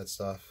about that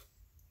stuff.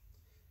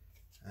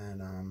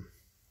 And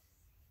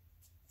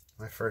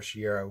my first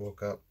year, I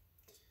woke up,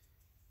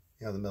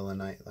 you know, in the middle of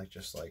the night, like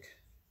just like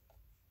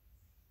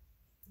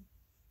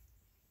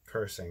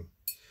cursing,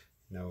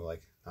 you know,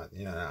 like not,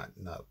 you know,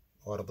 not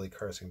audibly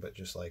cursing, but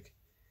just like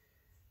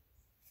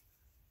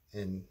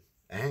in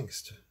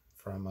angst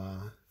from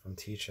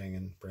teaching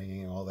and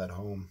bringing all that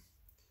home.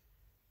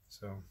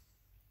 So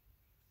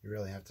you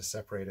really have to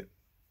separate it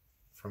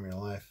from your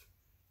life.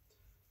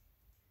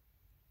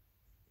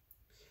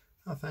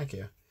 Oh, thank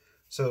you.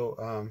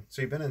 So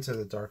so you've been into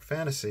the dark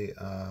fantasy.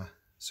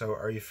 So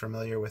are you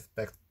familiar with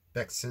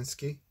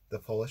Beksinksi, the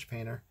Polish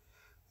painter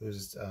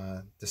who's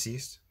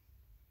deceased?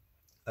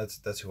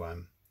 That's who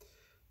I'm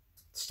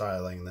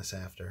styling this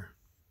after.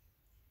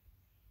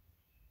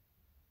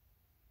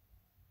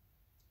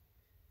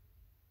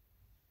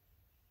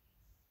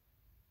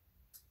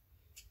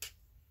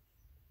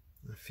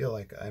 I feel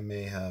like I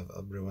may have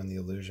ruined the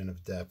illusion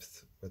of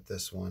depth with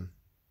this one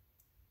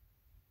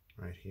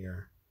right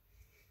here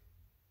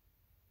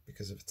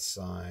because of its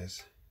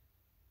size.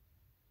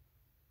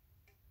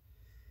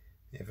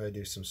 If I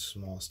do some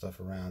small stuff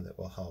around it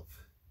will help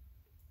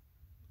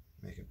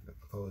make it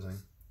imposing.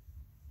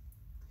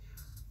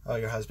 Oh,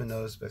 your husband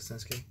knows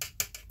Beksinski?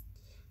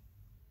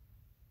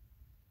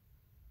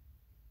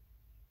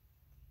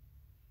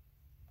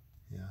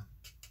 Yeah.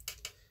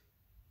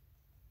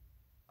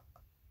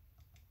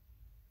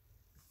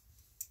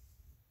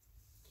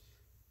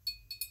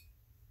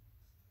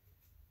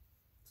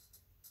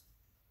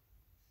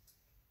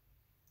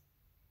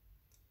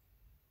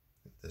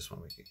 This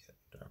one we could get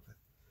dark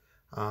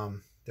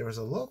with. There was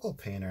a local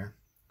painter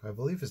who I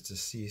believe is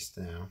deceased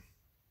now.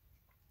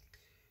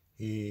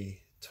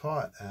 He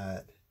taught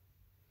at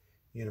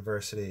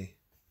University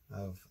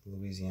of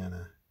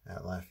Louisiana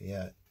at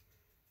Lafayette,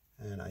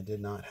 and I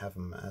did not have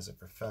him as a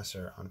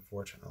professor,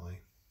 unfortunately.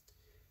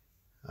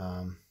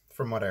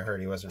 From what I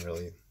heard, he wasn't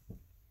really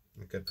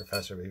a good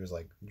professor, but he was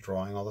like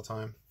drawing all the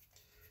time.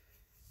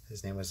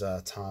 His name was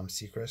Tom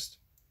Sechrist,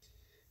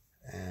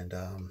 and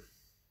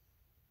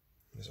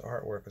his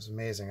artwork was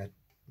amazing. I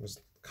was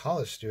a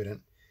college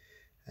student,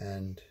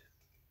 and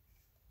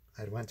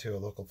I went to a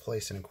local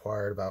place and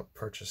inquired about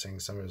purchasing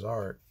some of his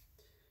art,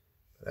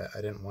 but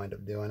I didn't wind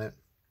up doing it,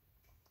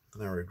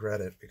 and I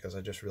regret it because I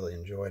just really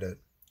enjoyed it.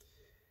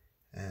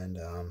 And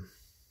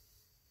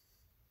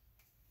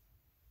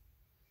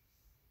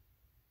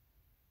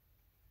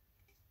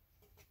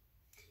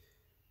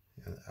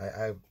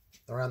I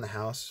around the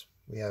house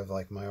we have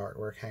like my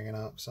artwork hanging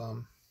up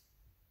some,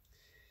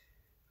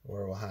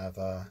 or we'll have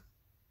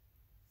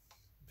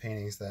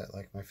paintings that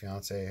like my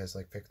fiance has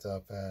like picked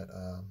up at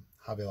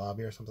Hobby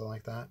Lobby or something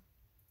like that.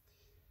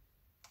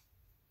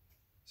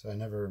 So I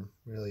never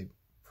really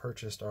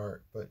purchased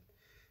art, but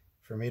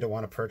for me to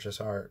want to purchase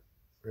art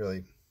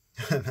really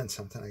meant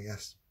something, I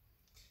guess.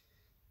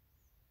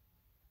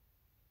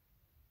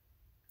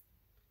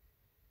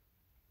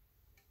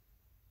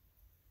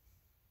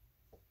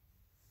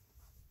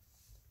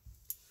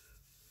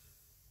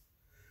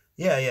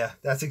 Yeah,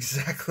 that's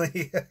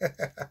exactly.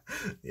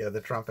 Yeah,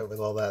 the trumpet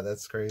with all that,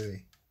 that's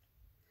crazy.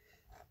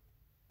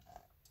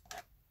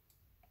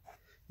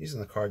 Using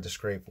the card to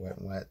scrape wet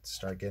and wet to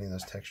start getting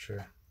those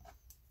texture.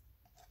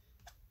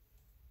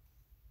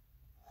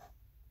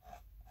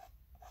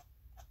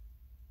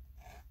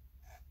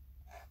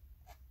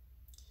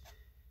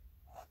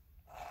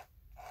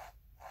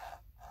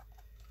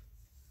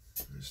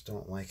 I just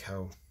don't like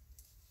how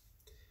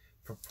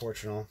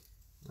proportional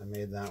I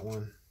made that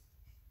one.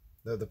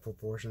 The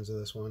proportions of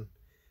this one.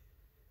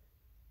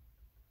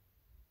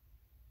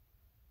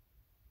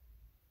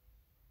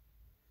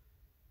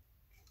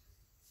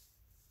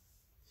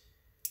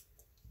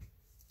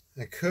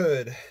 I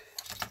could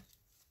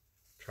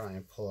try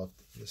and pull up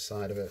the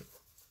side of it.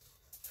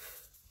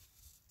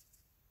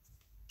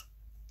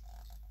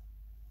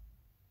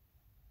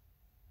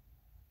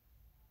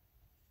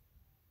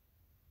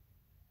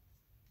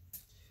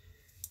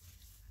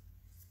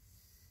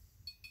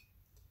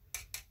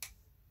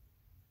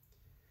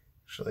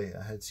 Actually,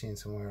 I had seen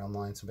somewhere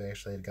online somebody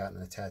actually had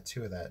gotten a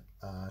tattoo of that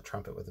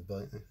trumpet with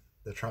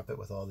the trumpet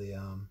with all the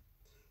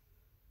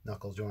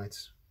knuckle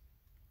joints.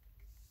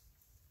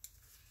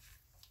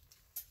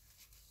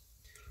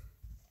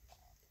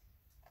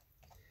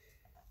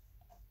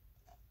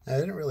 I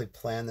didn't really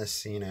plan this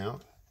scene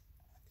out.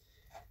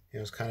 It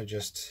was kind of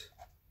just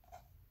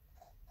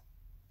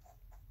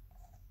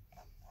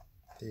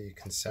the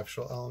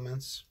conceptual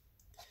elements.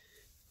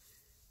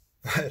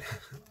 But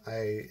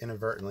I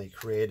inadvertently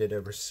created a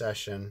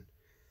recession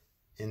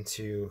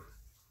into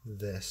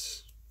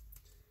this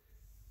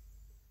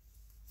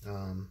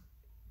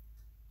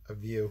a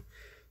view.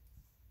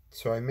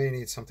 So I may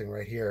need something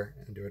right here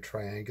and do a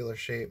triangular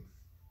shape.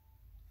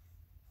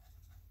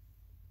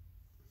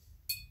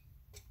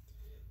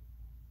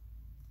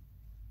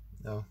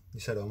 No, you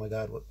said, oh my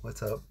God,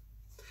 what's up?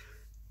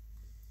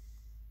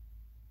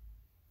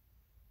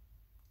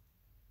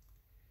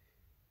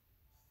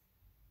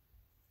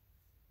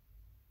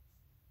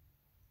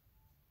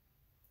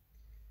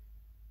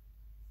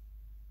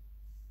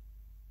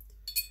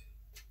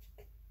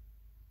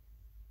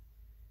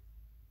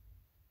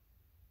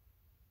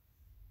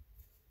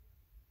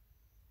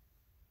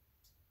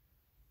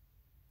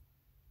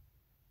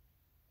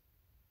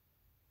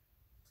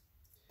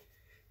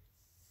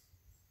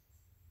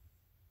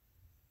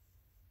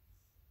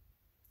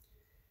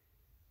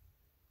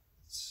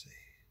 Let's see.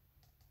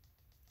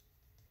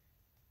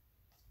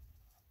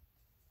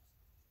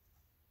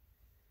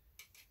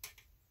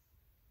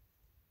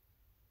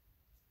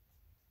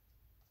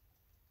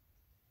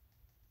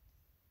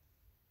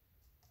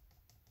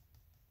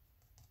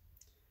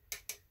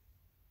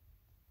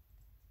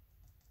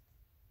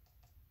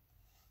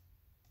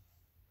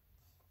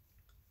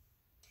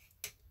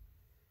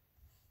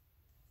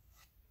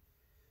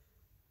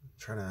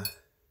 Trying to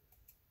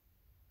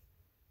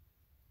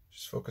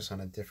just focus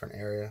on a different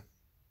area.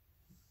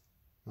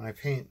 When I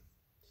paint,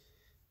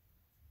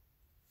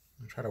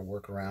 I try to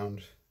work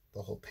around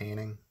the whole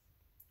painting.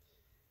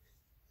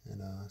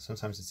 And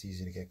sometimes it's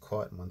easy to get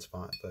caught in one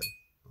spot, but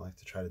I like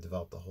to try to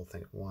develop the whole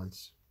thing at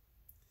once.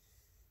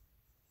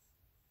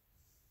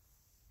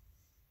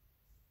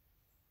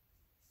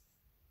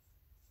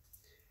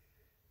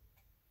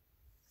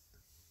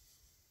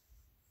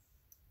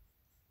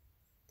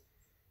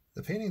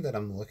 The painting that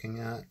I'm looking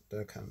at,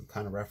 that I'm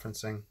kind of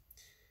referencing,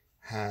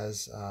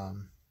 has a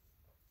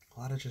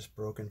lot of just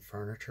broken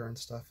furniture and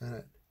stuff in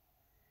it.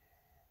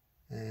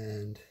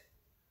 And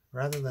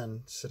rather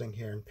than sitting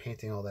here and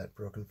painting all that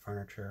broken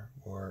furniture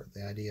or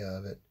the idea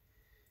of it,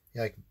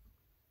 like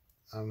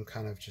I'm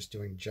kind of just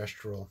doing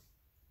gestural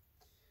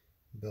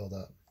build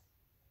up.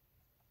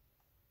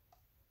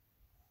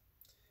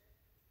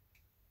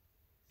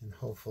 And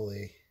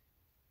hopefully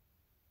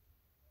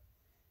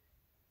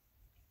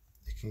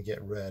it can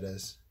get read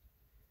as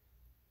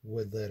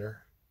wood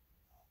litter.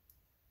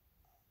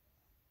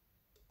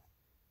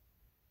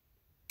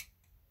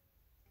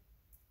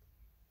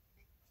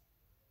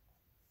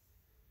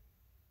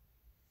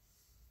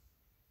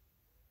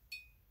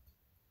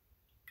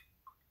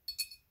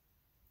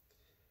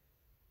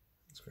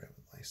 Let's grab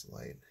a nice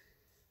light.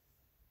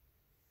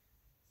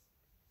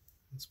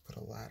 Let's put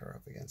a ladder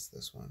up against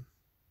this one.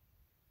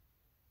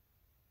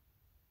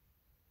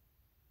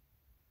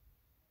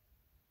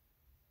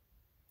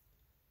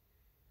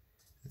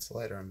 It's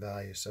lighter in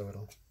value, so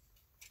it'll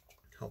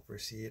help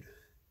recede.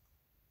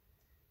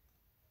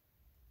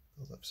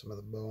 Build up some of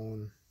the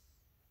bone.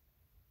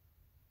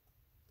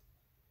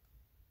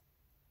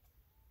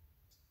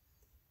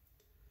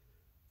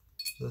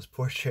 Those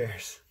poor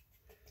chairs.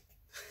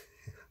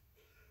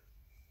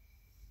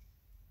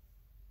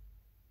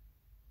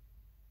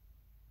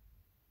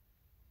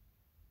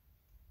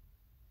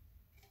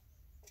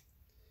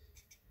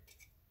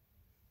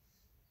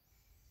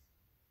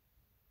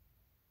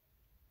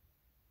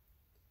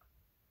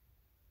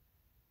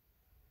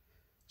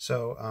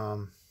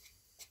 So,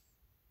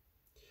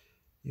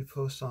 you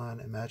post on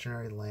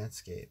imaginary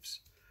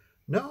landscapes.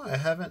 No, I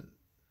haven't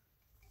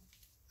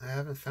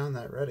found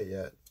that Reddit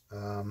yet.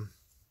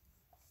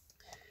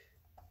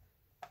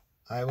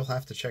 I will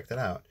have to check that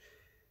out.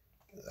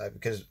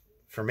 Because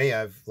for me,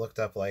 I've looked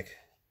up like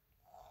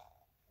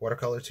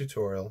watercolor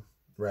tutorial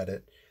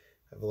Reddit.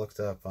 I've looked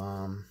up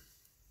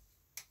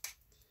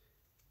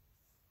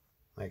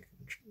like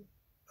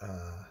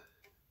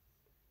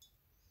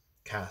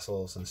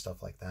castles and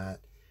stuff like that.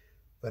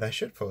 But I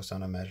should post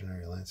on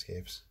imaginary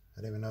landscapes.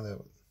 I didn't even know that.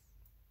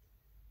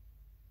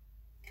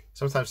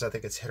 Sometimes I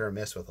think it's hit or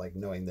miss with like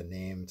knowing the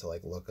name to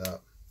like look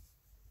up.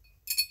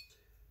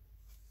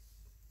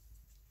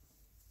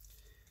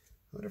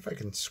 I wonder if I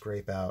can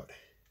scrape out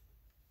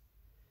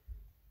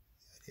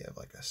the idea of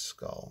like a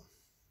skull.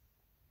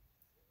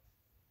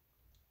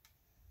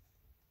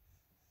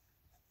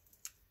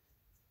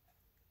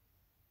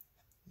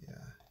 Yeah.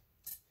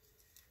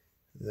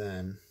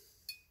 Then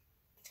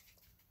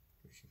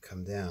we can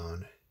come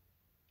down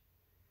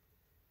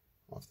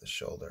off the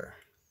shoulder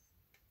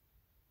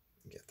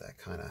and get that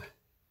kind of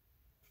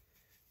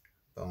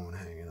bone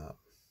hanging up.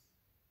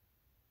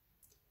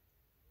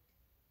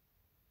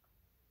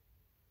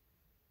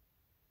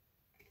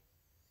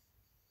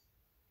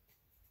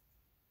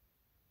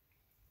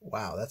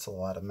 Wow, that's a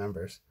lot of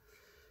members.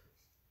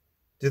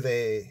 Do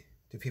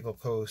people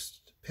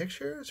post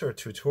pictures or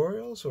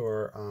tutorials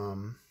or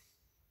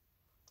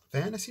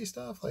fantasy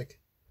stuff? Like,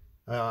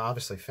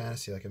 obviously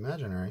fantasy, like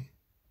imaginary.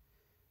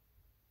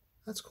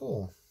 That's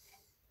cool.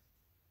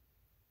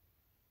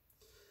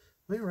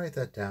 Let me write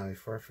that down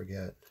before I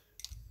forget.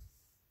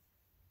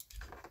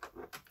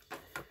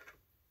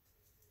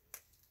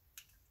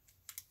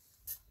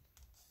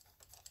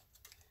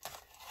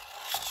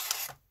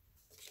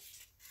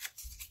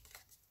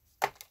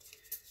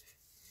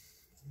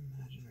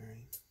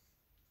 Imaginary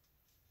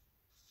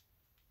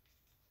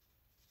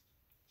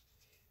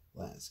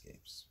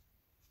landscapes.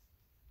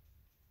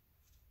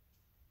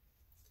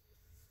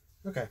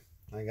 Okay,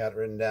 I got it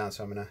written down,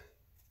 so I'm gonna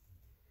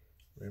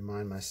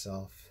remind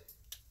myself.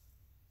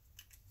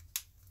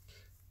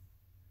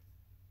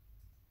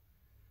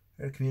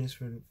 Communities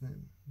for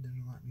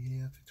digital art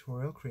media,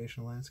 pictorial,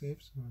 creation of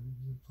landscapes,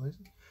 places,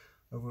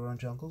 overgrown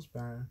jungles,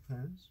 barren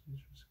plains.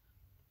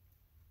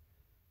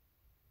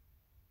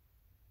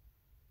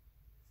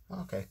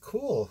 Okay,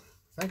 cool.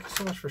 Thank you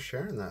so much for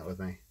sharing that with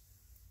me.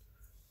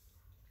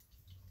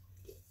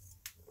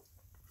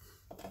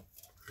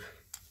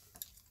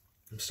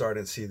 I'm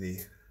starting to see the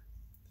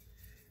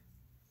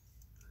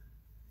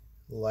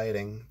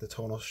lighting, the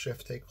tonal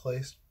shift take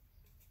place.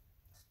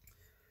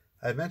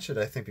 I had mentioned,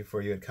 I think,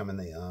 before you had come in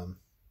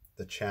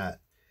the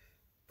chat,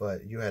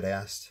 but you had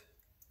asked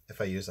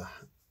if I use a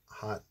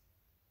hot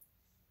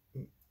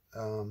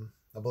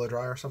a blow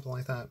dryer or something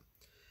like that.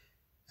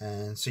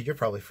 And so you're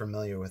probably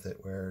familiar with it,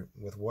 where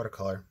with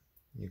watercolor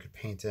you could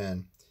paint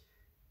in,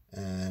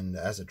 and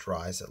as it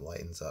dries it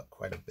lightens up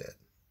quite a bit.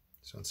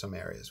 So in some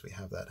areas we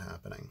have that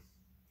happening.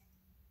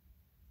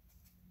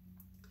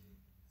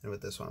 And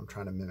with this one I'm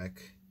trying to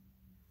mimic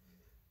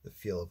the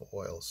feel of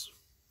oils.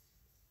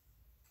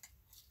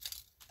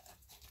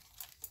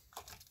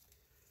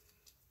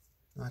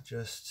 Not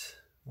just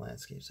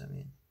landscapes, I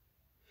mean.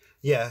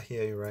 Yeah,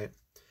 you're right.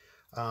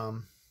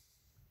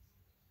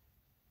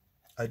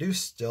 I do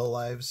still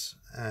lives,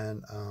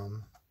 and I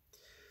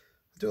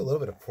do a little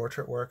bit of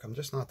portrait work. I'm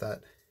just not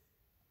that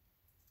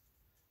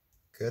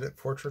good at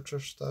portraiture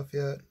stuff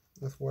yet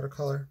with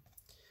watercolor.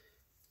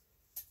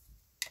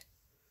 Do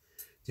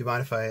you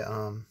mind if I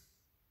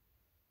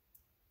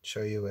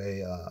show you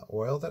a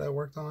oil that I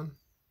worked on?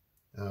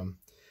 It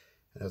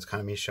was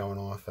kind of me showing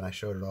off, and I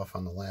showed it off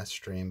on the last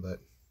stream, but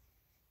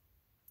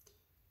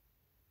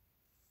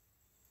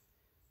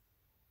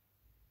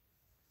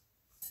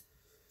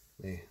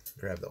let me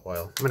grab the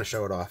oil. I'm going to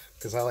show it off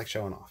because I like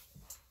showing off.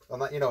 I'm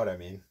not, you know what I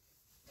mean,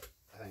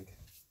 I think.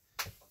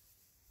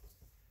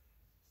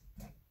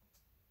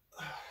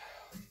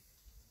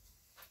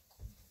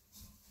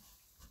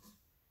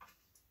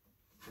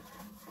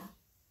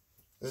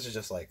 This is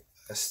just like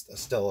a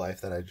still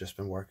life that I've just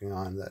been working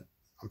on that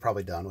I'm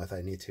probably done with.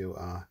 I need to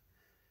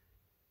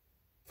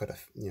put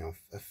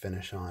a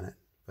finish on it,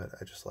 but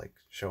I just like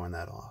showing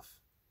that off.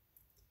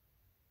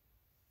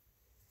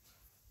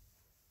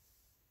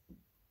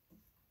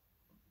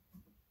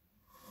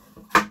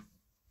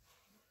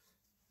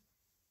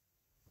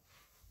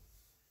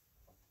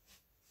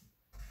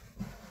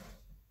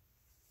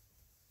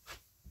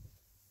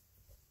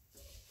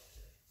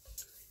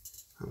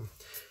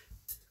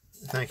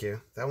 Thank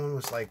you. That one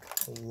was like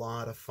a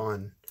lot of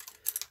fun.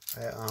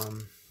 I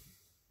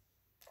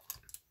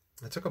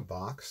took a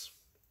box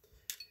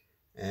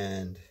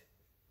and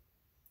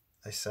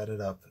I set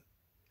it up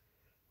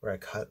where I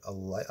cut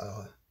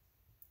a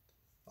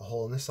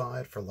hole in the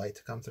side for light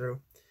to come through,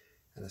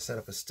 and I set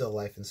up a still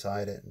life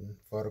inside it and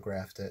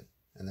photographed it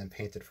and then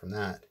painted from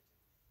that.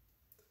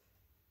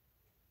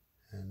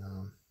 And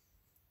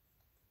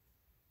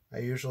I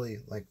usually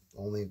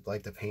only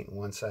like to paint in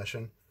one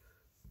session,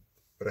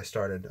 but I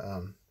started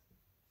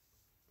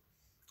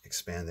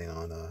expanding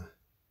on the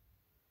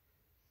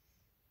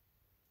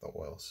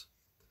oils.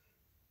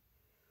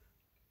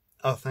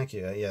 Oh, thank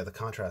you. Yeah, the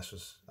contrast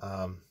was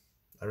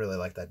I really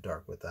like that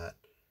dark with that.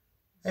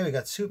 Hey, we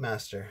got Soup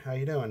Master. How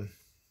you doing?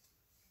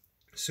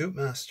 Soup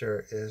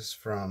Master is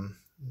from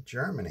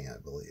Germany, I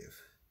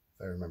believe,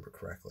 if I remember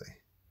correctly.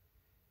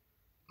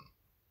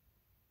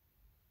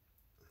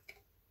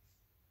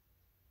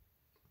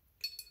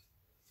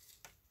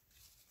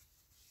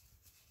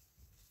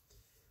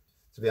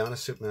 To be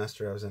honest, Soup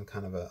Master, I was in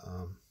kind of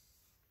a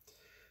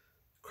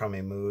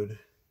crummy mood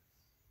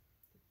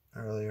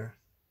earlier,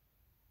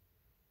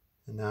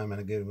 and now I'm in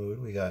a good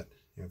mood. We got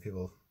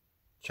people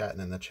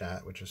chatting in the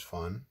chat, which is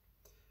fun,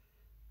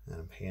 and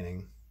I'm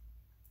painting,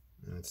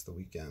 and it's the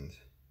weekend.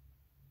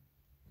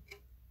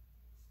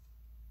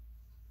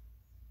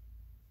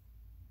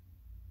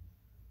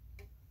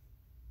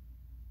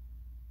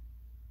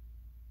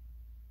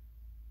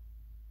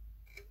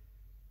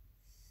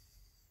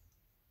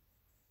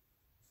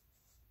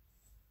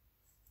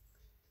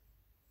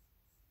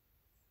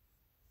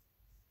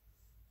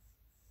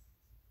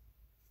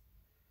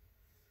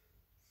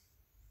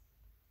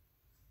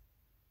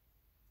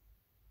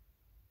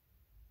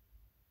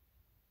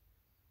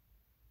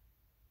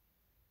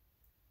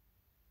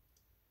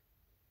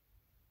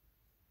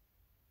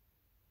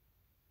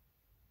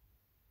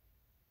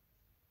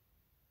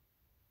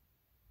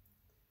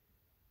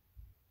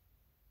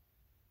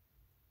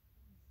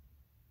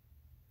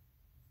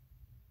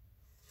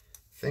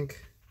 I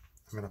think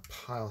I'm going to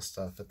pile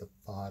stuff at the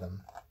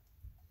bottom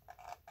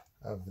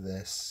of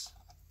this.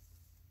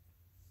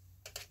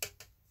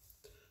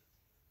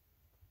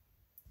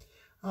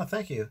 Oh,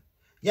 thank you.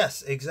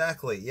 Yes,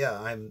 exactly.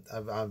 Yeah,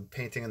 I'm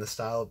painting in the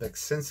style of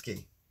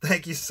Beksinksi.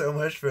 Thank you so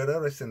much for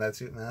noticing that,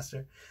 Soup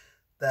Master.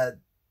 That,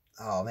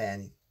 oh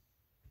man,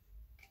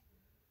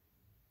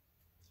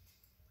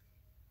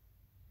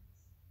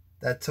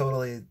 that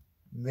totally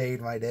made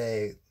my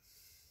day.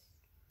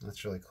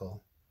 That's really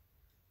cool.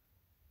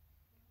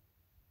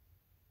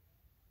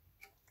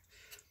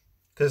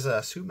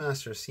 Because Soup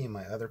Master has seen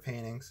my other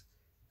paintings,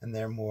 and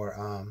they're more,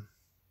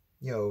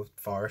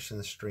 forest in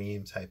the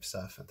stream type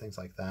stuff and things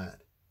like that.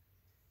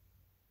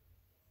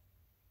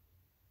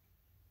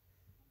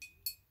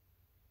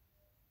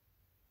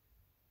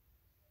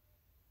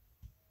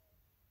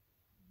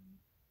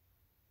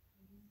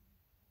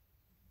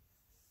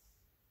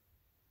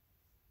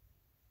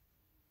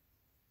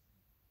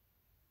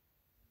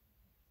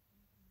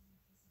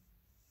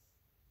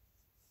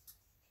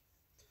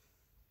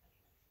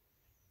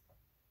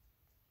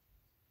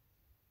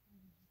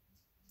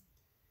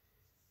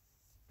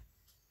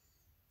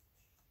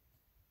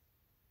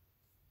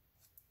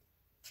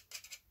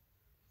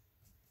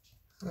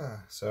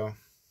 So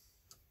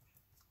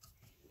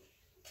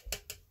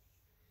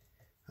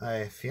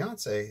my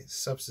fiance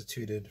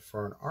substituted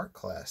for an art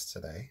class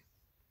today,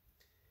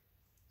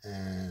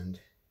 and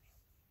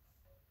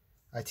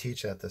I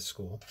teach at this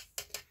school,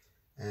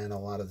 and a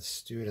lot of the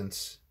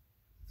students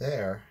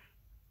there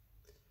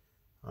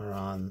are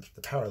on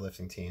the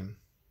powerlifting team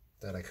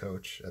that I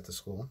coach at the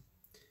school.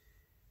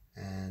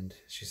 And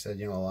she said,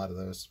 a lot of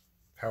those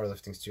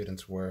powerlifting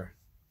students were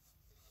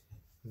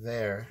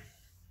there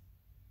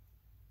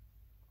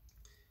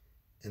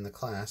in the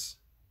class,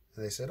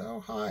 and they said, "Oh,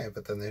 hi,"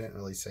 but then they didn't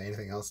really say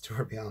anything else to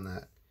her beyond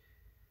that.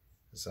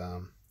 Because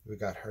we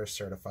got her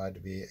certified to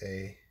be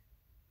a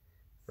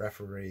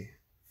referee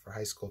for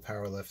high school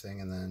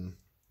powerlifting and then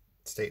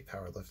state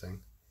powerlifting.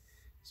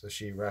 So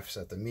she refs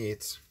at the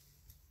meets,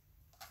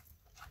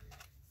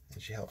 and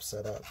she helps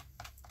set up.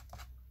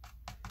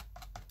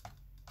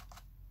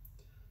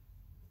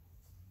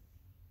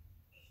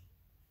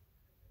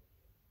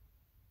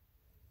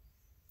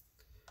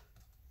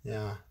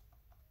 Yeah.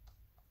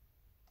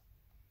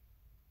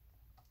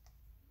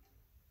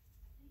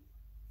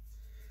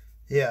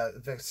 Yeah,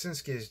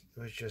 Beksinski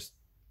was just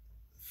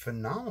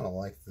phenomenal,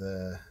 like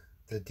the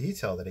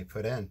detail that he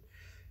put in.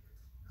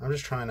 I'm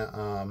just trying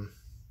to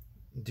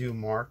do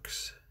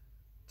marks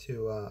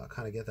to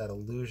kind of get that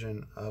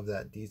illusion of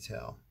that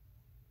detail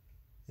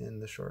in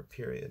the short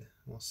period.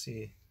 We'll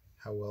see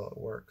how well it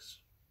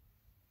works.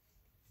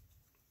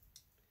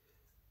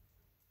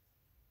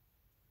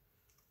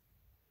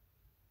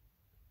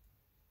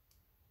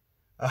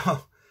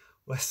 Oh,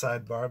 West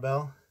Side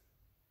Barbell.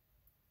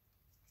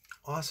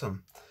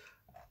 Awesome.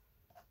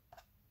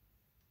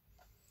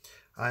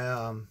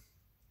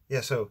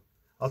 So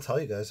I'll tell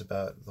you guys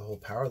about the whole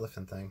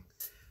powerlifting thing.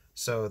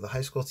 So the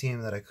high school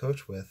team that I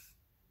coach with,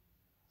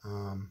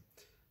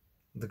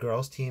 the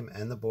girls team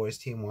and the boys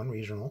team won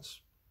regionals,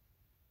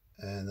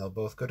 and they'll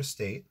both go to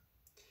state.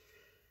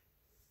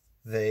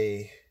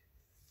 The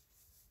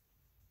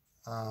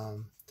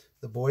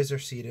boys are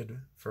seeded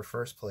for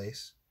first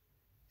place,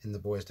 in the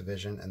boys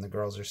division, and the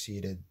girls are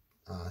seeded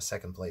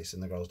second place in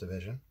the girls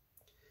division.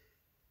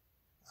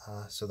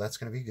 So that's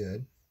going to be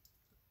good.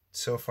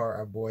 So far,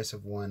 our boys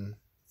have won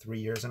 3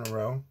 years in a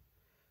row.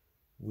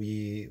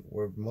 We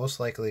were most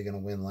likely going to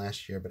win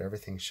last year, but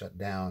everything shut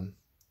down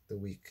the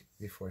week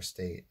before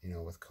state,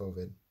 with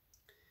COVID.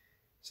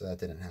 So that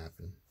didn't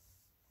happen.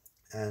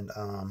 And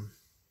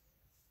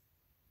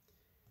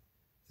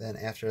then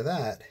after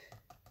that,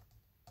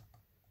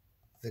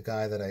 the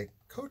guy that I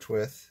coach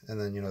with, and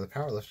then, the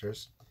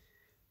powerlifters,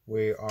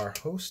 we are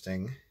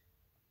hosting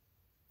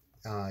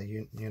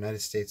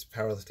United States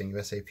Powerlifting,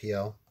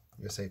 USAPL,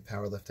 USA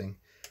Powerlifting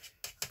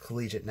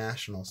Collegiate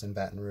Nationals in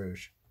Baton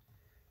Rouge.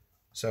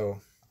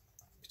 So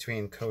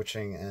between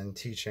coaching and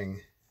teaching,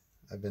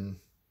 I've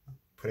been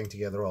putting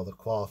together all the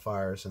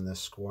qualifiers and this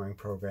scoring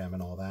program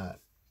and all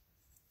that.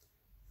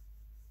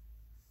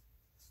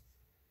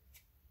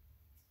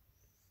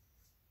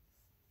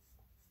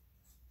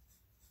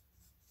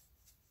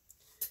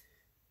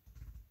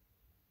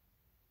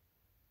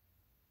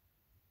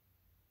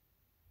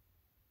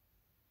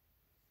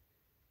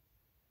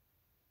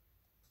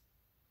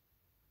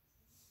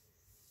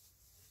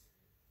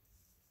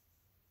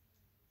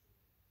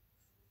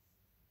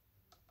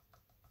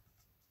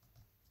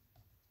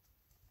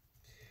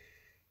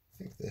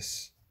 I think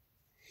this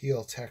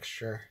heel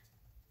texture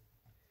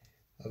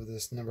of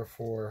this number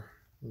 4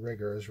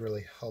 rigger is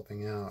really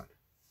helping out.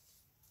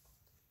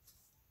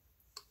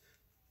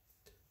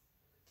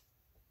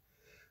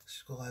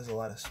 School has a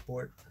lot of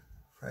sport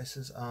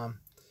prices. I'm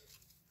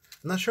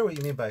not sure what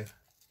you mean by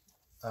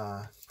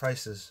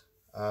prices,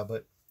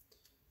 but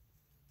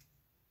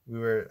we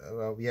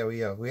were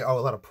we a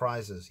lot of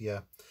prizes.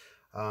 Yeah,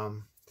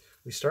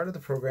 we started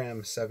the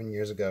program 7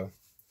 years ago.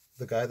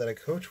 The guy that I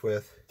coach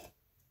with,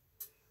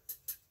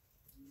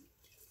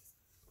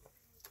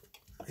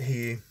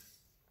 he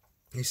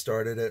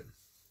started it,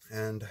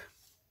 and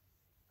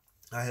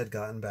I had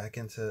gotten back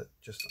into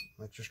just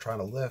trying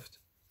to lift,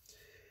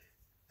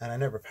 and I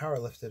never power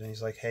lifted. And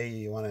he's like, "Hey,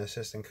 you want an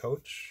assistant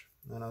coach?"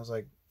 And I was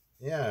like,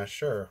 "Yeah,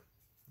 sure."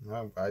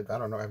 I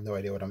don't know. I have no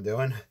idea what I'm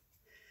doing.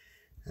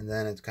 And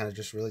then it kind of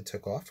just really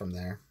took off from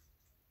there.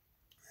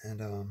 And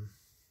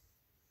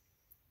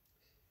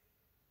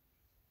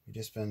we've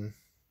just been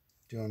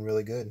doing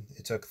really good.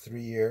 It took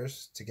 3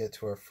 years to get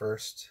to our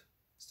first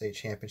state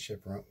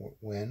championship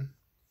win.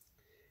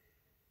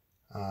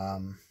 I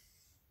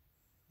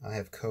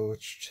have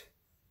coached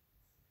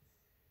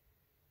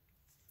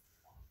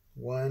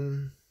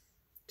 1,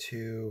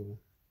 2,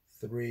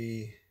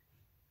 3,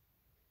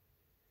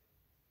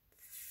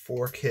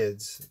 4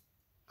 kids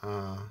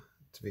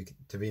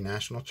to be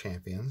national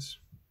champions.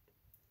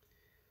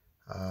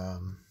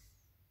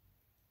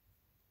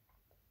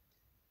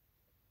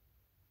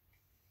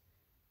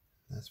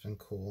 That's been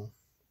cool.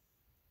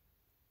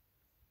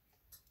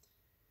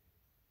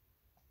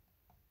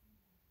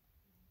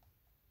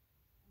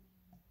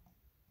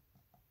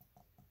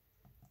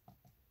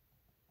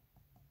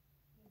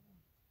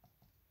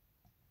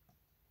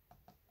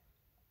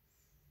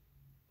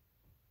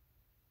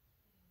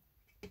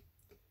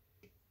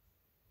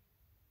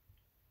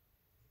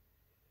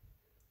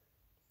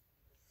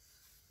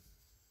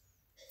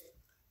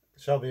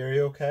 Shelby, are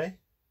you okay?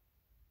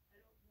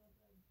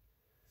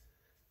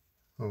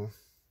 Oh.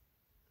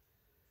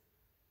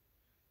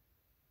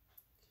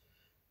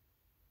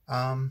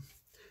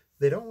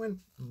 They don't win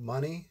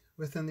money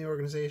within the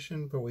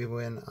organization, but we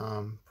win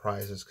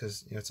prizes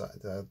because it's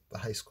the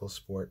high school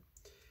sport.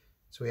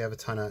 So we have a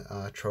ton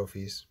of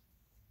trophies.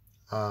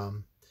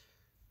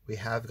 We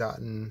have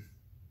gotten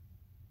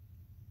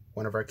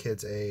one of our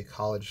kids a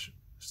college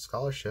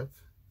scholarship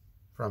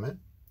from it.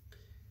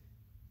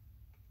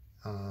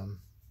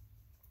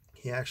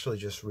 He actually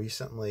just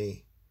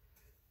recently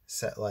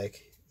set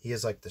he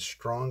is the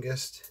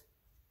strongest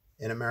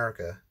in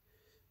America,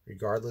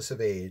 regardless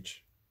of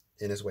age,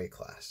 in his weight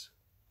class.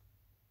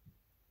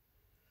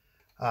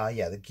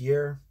 Yeah, the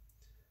gear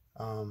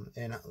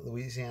in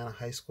Louisiana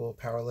high school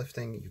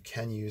powerlifting, you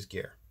can use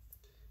gear.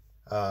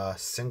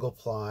 Single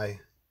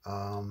ply,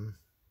 the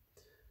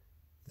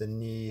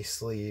knee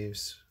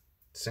sleeves,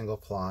 single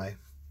ply,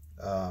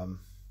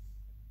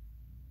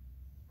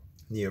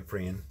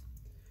 neoprene,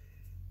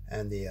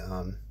 and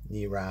the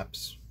knee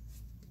wraps.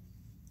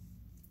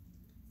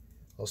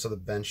 Also the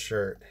bench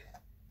shirt.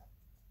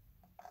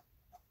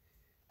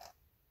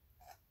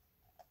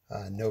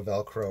 No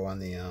Velcro on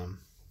the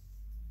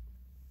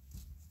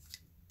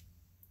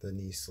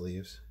knee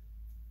sleeves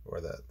or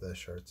the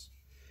shirts.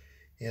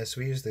 Yeah,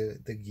 so we use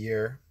the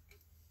gear.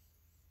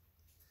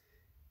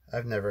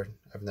 I've never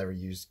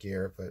used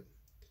gear, but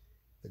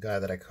the guy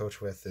that I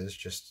coach with is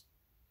just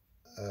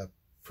a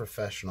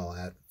professional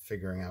at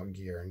figuring out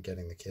gear and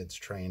getting the kids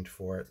trained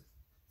for it.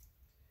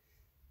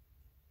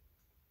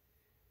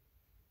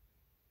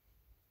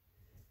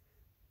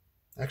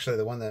 Actually,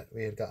 the one that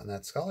we had gotten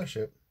that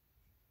scholarship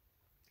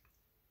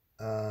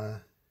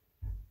a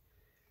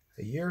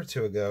year or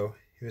 2 ago,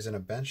 he was in a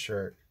bench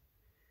shirt,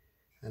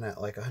 and at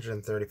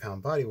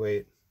 130-pound body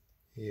weight,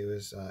 he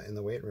was in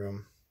the weight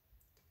room,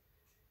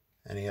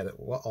 and he had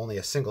only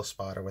a single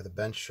spotter with a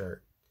bench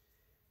shirt,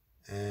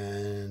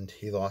 and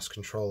he lost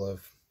control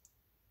of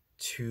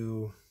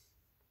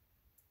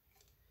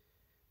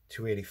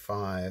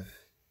 285,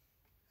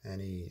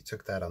 and he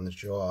took that on the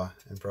jaw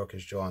and broke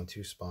his jaw in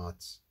 2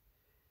 spots.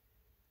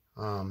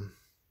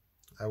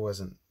 I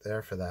wasn't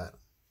there for that,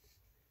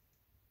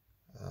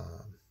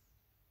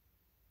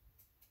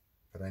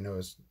 but I know it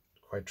was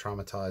quite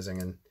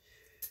traumatizing, and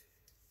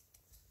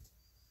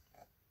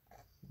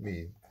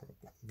be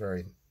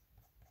very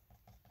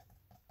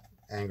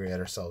angry at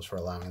ourselves for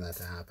allowing that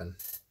to happen.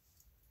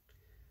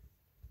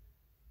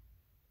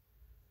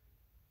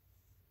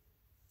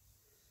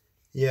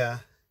 Yeah,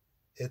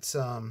 it's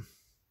like,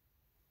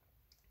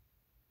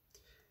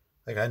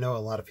 I know a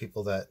lot of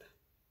people that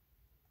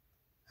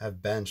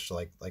have benched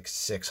like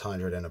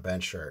 600 in a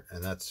bench shirt,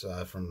 and that's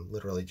from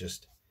literally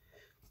just,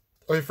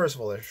 I mean, first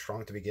of all, they're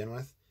strong to begin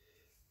with,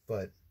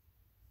 but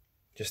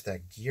just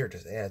that gear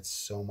just adds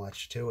so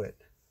much to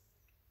it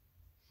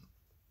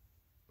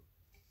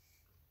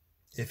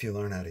if you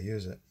learn how to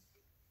use it.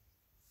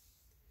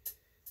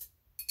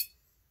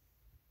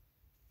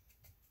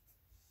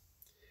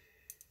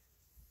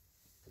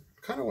 I'm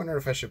kind of wondering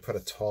if I should put a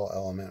tall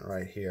element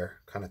right here,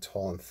 kind of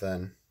tall and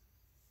thin.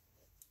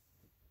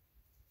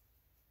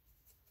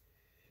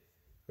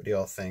 What do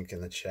y'all think in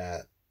the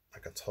chat?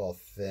 Like a tall,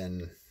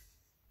 thin,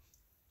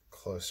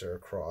 closer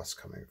across,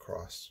 coming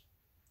across.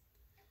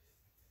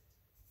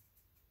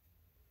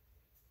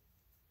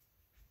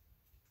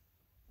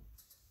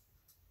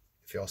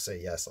 If y'all say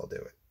yes, I'll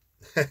do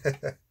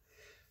it.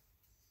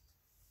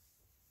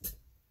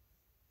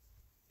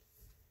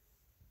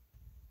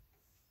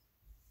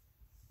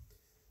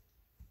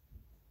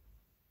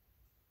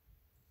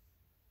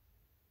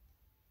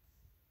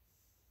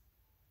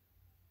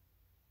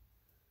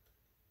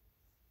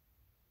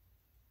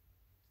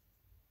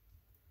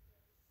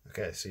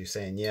 Okay, so you're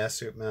saying yes,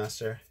 Soup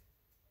Master?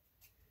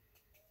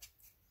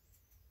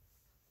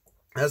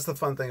 That's the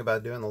fun thing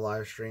about doing the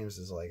live streams,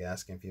 is like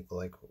asking people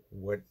like,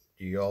 what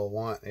do y'all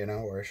want, you know,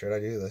 or should I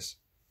do this?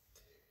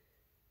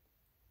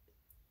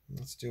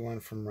 Let's do one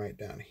from right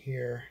down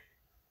here.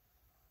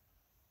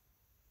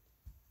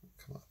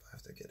 Come up, I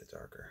have to get it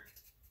darker.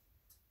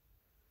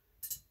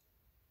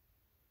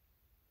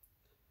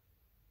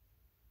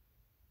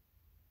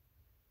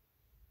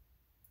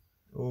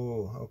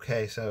 Ooh,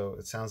 okay, so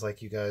it sounds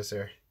like you guys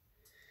are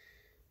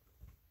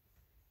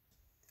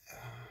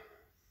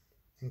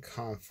in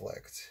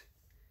conflict.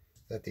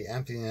 That the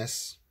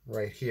emptiness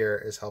right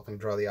here is helping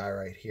draw the eye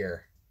right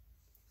here.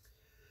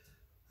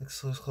 Like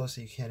so close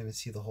that you can't even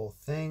see the whole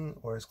thing,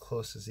 or as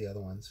close as the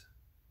other ones.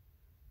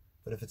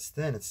 But if it's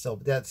thin, it's still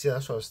dead. See,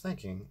 that's what I was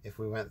thinking. If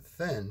we went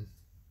thin,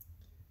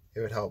 it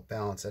would help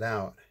balance it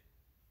out.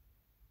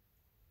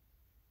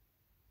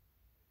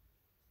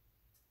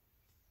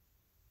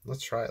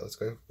 Let's try it. Let's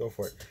go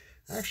for it.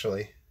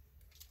 Actually,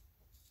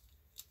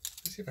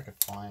 let's see if I can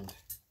find.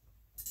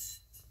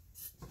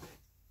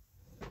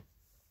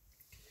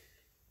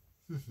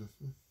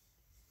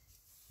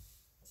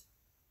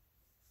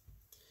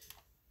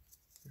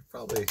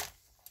 Probably,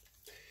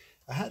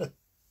 I had a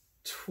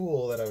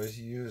tool that I was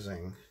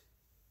using.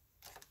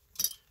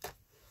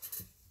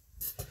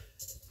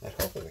 And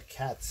hopefully the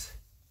cats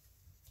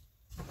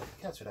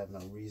would have no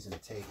reason to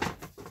take it.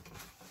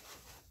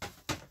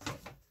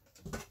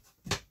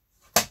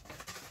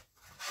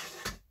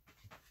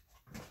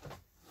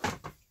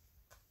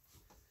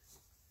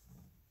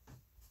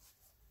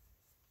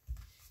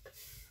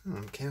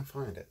 Can't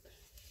find it.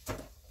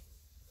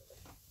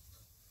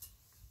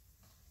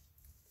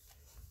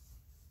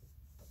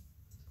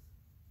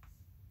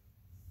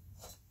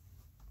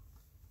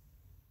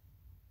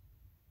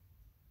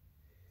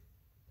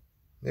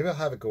 Maybe I'll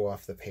have it go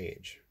off the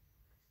page.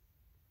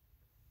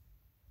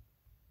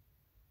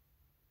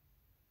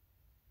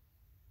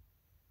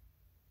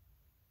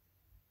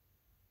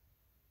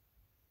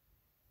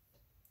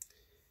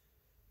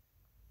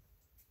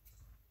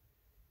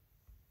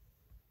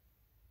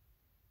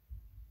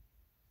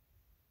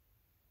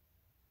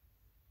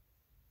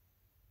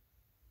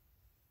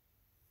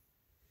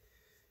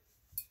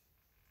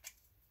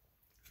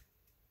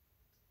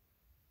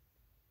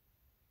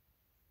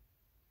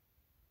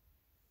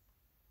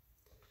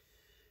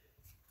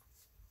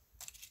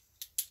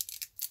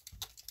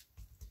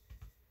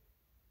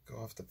 Go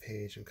off the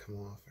page and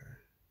come off her.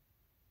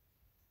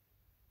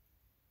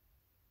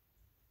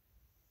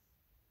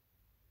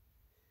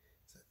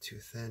 Is that too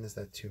thin? Is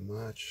that too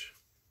much?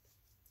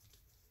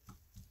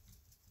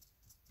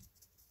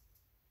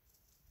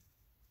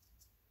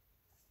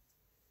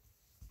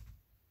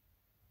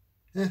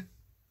 Eh.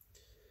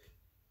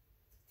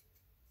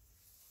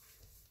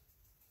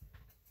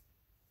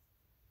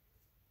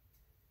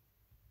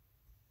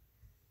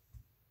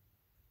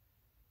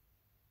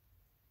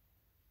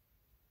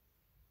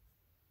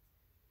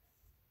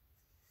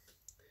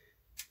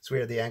 It's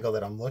weird, the angle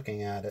that I'm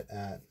looking at it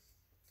at.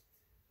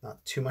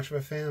 Not too much of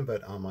a fan,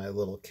 but on my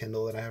little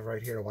Kindle that I have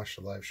right here to watch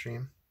the live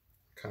stream,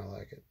 I kind of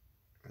like it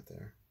right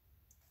there.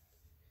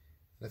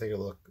 I think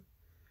it'll look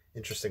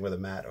interesting with a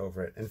matte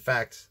over it. In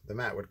fact, the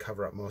matte would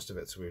cover up most of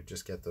it, so we would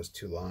just get those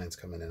two lines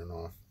coming in and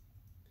off.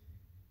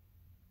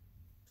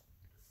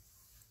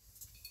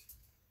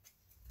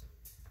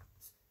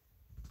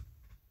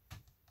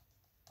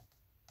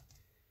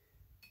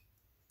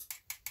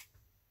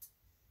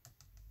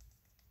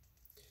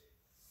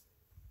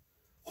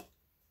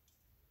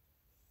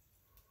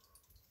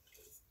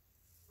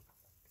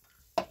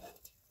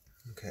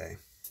 Okay.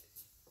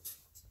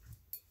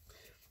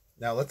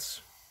 Now let's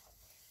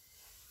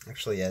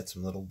actually add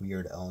some little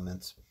weird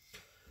elements.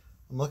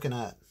 I'm looking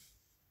at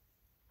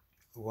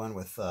one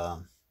with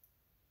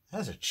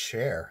has a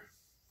chair.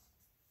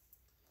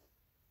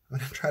 I'm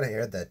gonna try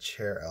to add that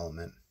chair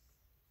element.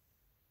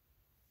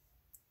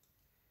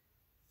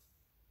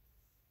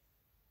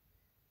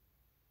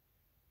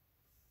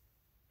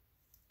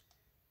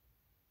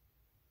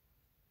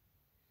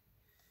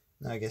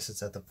 Now I guess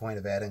it's at the point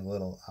of adding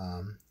little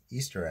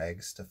Easter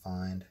eggs to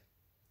find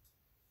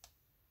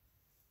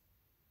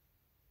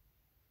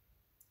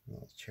a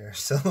little chair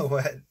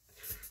silhouette.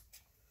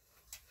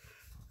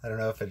 I don't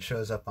know if it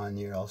shows up on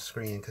your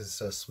screen because it's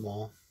so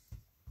small.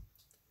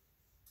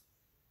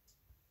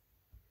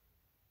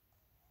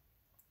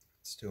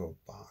 Let's do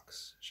a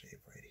box shape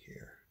right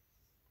here.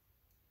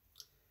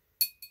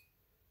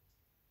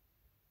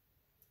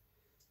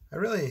 I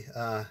really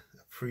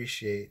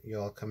appreciate you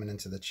all coming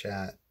into the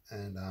chat,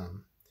 and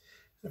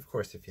of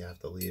course, if you have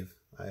to leave,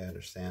 I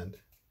understand.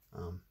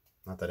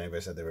 Not that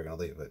anybody said they were going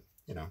to leave, but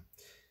you know,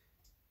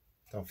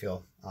 don't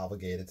feel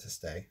obligated to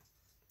stay.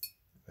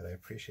 But I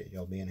appreciate you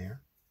all being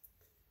here.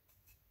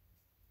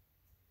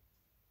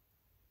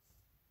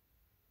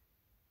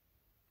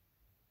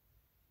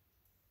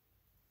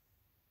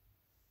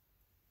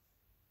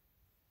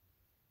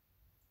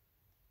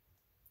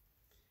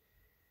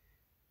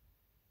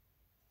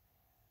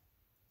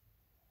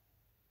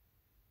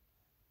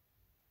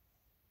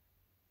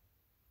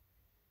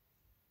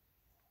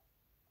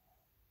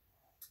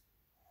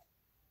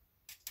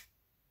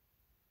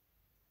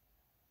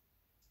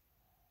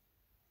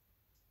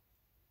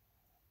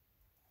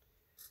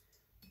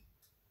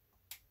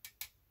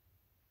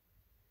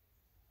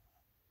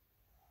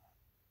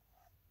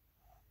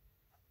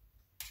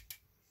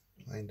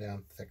 Laying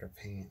down thicker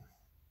paint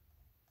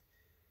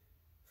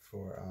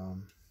for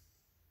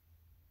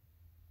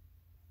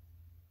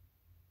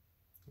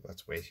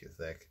that's way too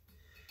thick.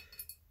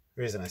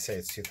 The reason I say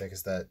it's too thick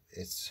is that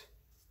it's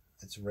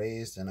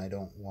raised and I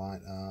don't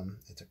want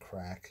it to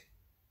crack.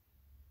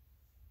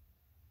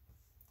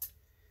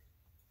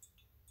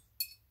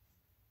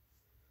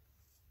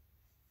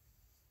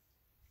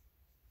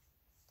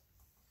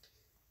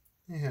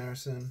 Hey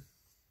Harrison.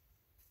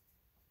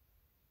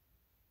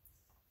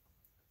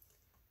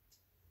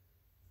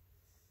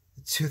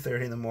 It's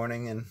 2:30 in the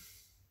morning, and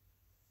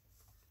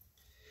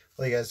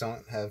well, you guys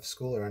don't have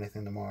school or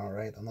anything tomorrow,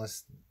 right?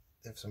 Unless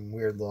they have some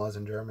weird laws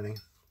in Germany.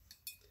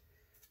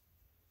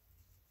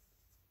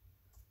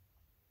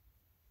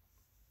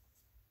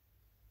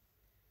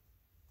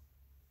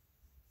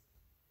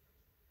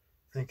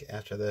 I think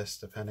after this,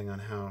 depending on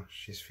how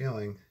she's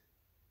feeling,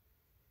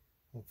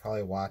 we'll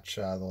probably watch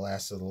The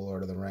Last of the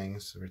Lord of the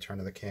Rings, The Return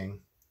of the King.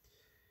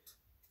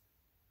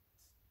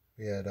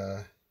 We had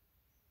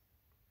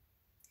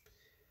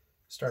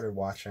started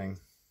watching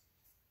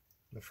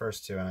the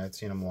first two, and I had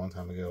seen them a long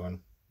time ago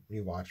and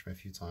rewatched them a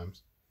few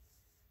times.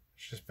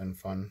 It's just been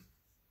fun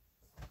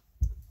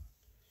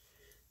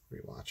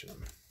rewatching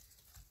them.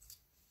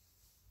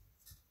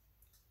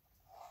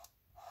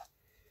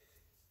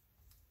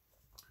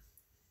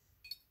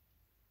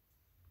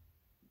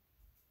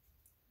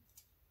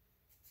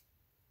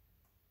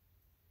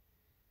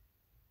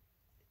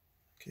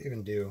 Could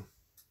even do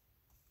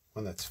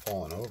one that's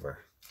fallen over.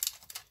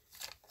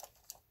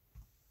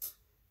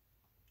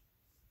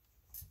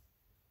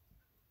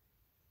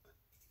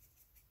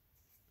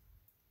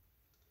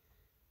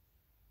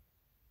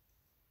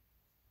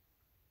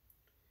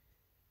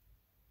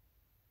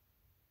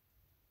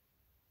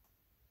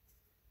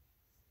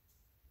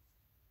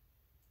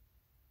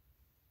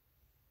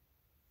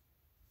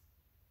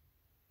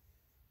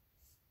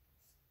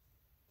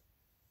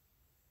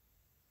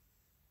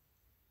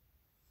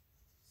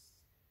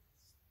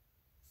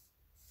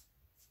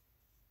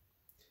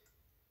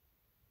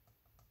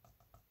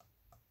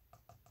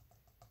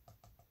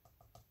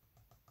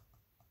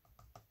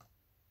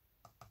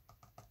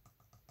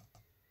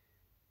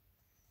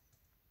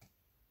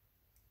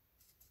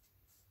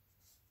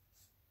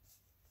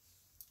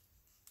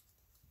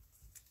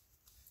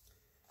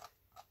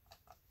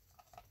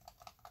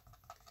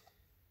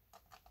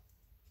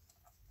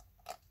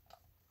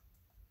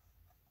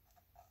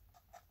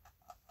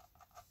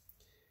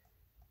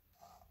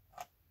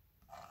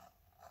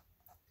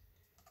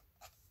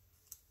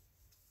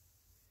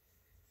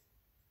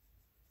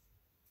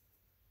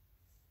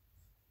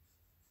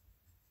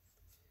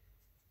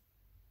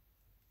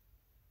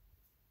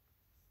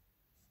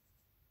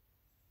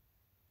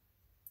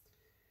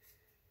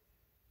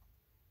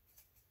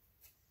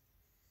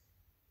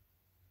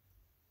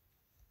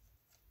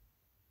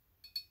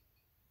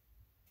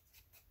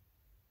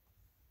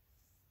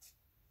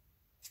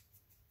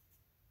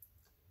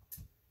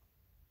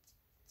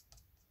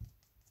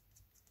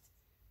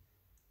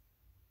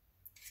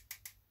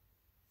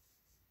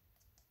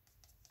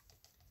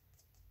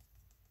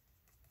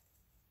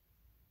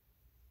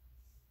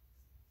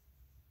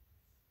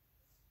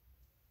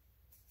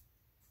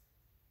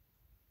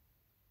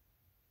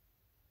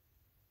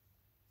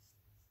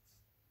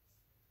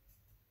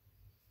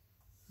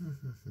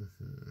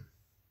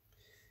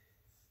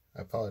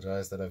 I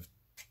apologize that I've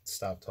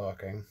stopped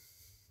talking.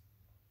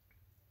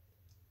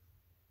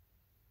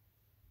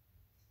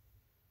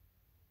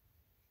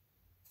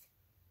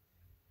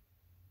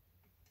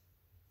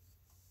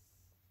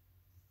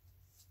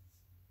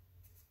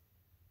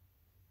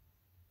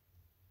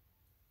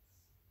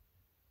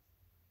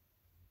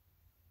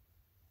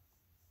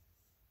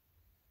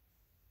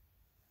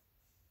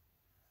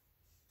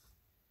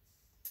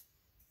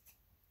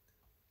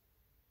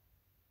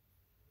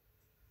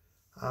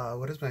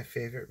 What is my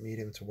favorite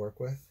medium to work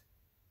with?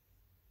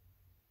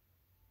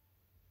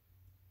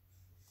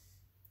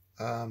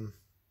 I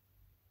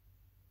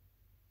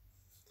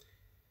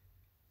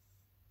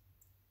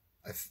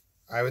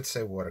would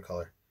say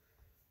watercolor,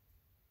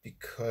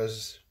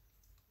 because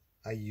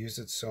I use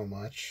it so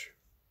much,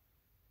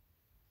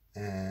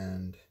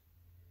 and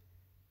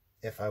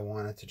if I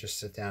wanted to just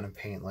sit down and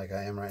paint like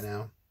I am right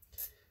now,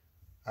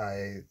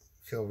 I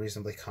feel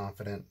reasonably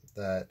confident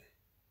that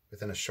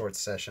within a short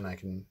session I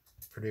can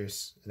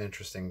produce an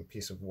interesting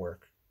piece of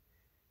work.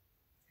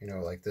 You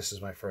know, like this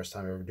is my first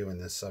time ever doing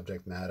this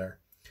subject matter,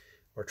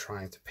 or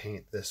trying to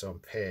paint this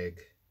opaque,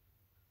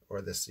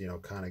 or this, you know,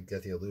 kind of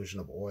get the illusion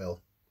of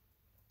oil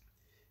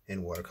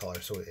in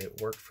watercolor, so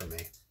it worked for me.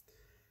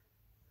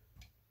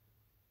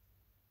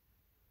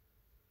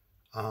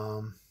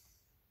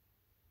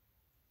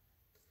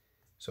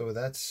 So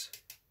that's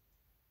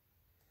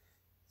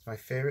my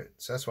favorite.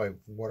 So that's why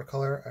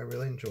watercolor I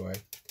really enjoy.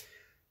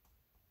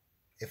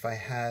 If I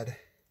had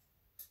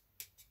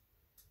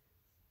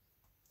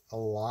a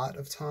lot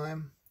of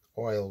time,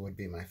 oil would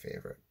be my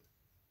favorite.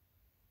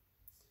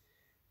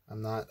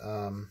 I'm not,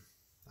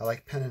 I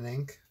like pen and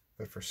ink,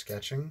 but for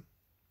sketching,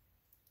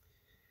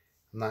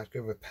 I'm not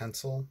good with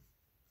pencil.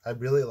 I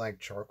really like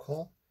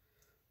charcoal,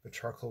 but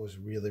charcoal was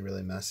really,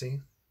 really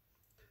messy.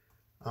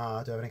 Do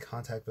I have any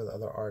contact with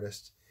other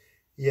artists?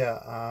 Yeah,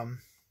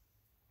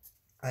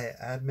 I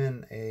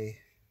admin a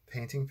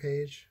painting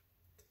page,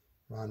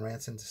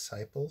 Ranson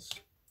Disciples,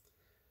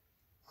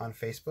 on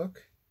Facebook,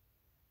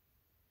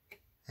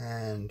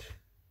 and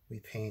we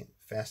paint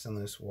fast and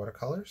loose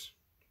watercolors.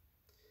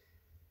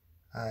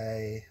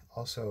 I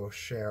also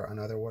share on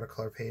other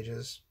watercolor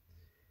pages,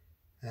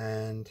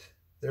 and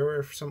there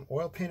were some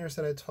oil painters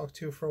that I talked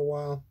to for a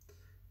while,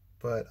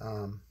 but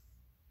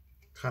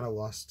kind of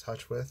lost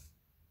touch with.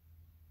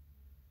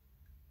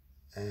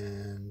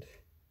 And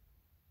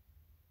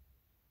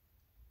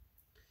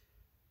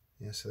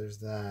yeah, so there's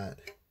that.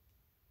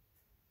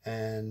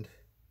 And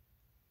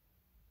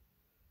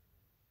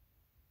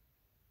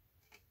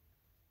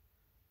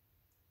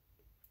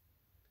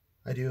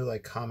I do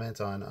like comment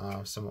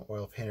on some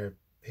oil painter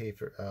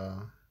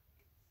paper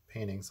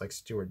paintings like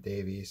Stuart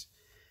Davies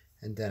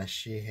and Dennis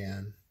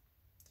Sheehan,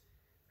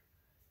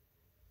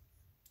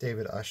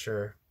 David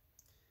Usher.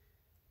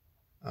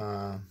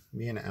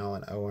 Me and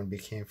Alan Owen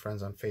became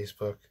friends on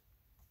Facebook.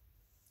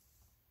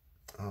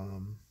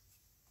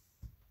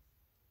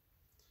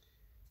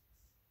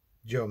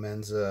 Joe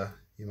Menza,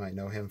 you might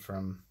know him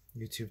from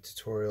YouTube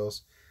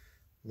tutorials.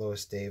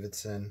 Lois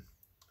Davidson.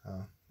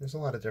 There's a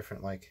lot of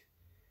different like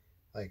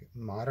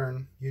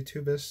modern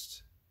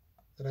YouTubists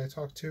that I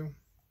talk to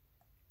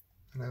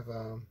and have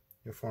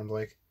formed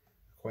like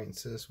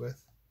acquaintances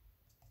with.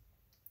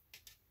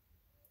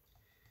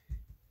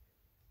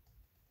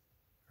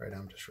 Right now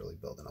I'm just really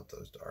building up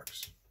those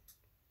darks.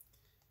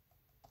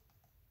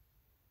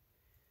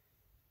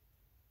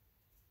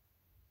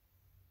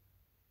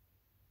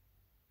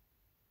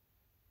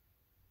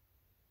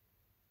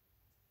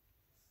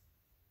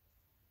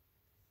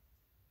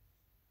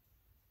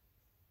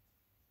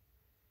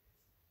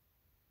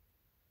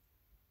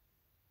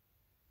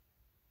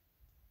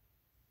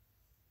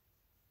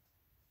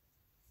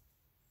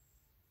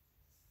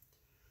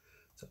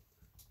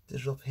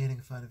 Digital painting,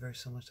 I find it very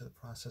similar to the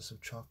process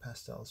of chalk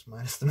pastels,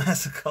 minus the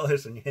mass of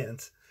colors in your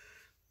hands.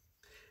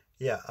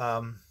 Yeah,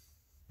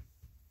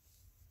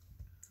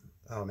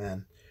 oh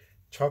man,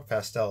 chalk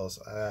pastels,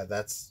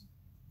 that's,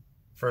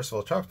 first of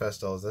all, chalk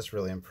pastels, that's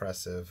really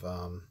impressive,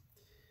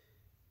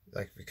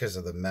 like because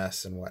of the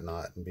mess and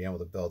whatnot, and being able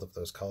to build up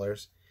those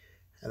colors.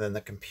 And then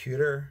the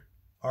computer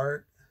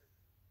art,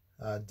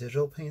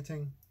 digital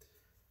painting,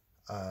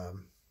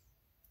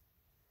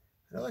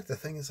 I like the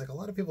thing is, like, a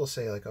lot of people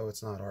say like, oh,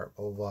 it's not art,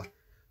 blah, blah, blah.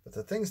 But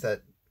the things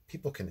that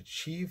people can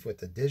achieve with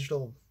the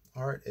digital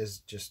art is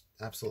just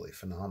absolutely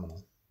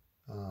phenomenal.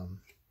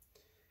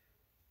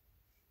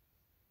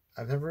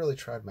 I've never really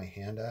tried my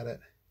hand at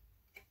it,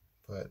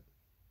 but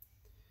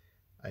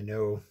I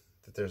know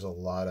that there's a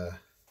lot of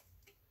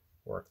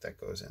work that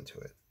goes into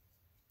it.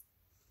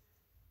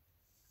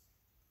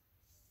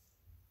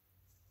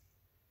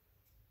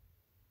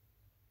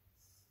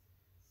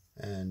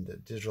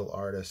 And digital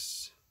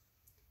artists,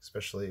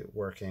 especially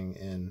working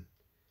in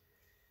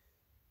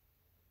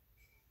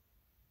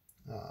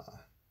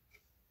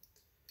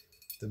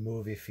the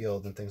movie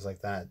field and things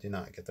like that, do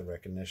not get the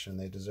recognition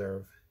they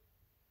deserve.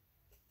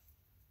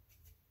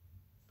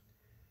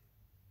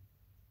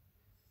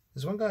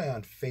 There's one guy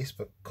on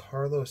Facebook,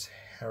 Carlos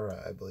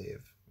Hera, I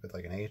believe, with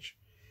like an H.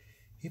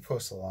 he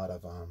posts a lot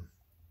of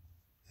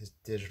his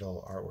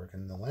digital artwork,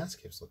 and the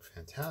landscapes look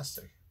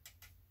fantastic.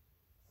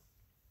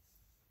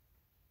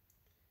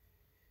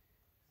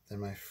 Then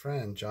my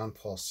friend John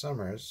Paul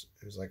Summers,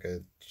 who's like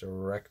a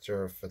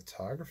director of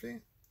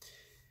photography,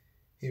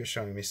 he was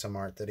showing me some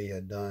art that he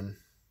had done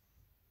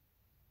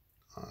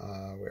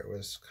where it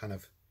was kind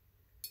of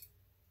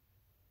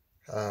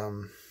I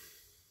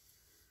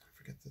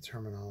forget the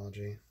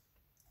terminology,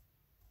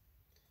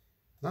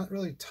 not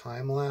really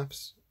time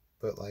lapse,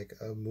 but like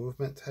a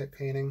movement type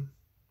painting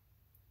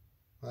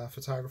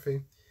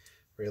photography,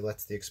 where he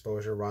lets the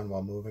exposure run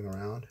while moving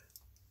around.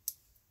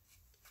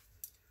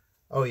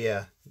 Oh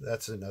yeah,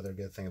 that's another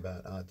good thing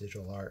about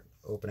digital art,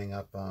 opening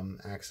up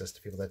access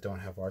to people that don't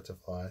have art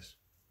supplies.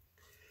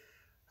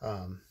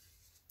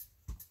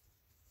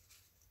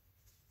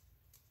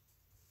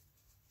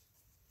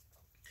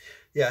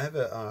 Yeah, I have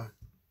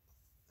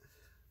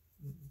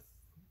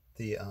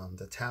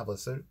the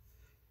tablets that would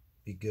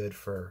be good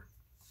for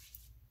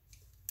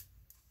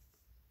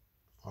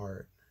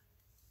art.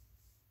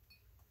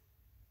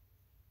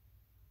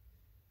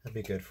 That'd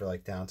be good for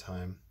like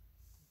downtime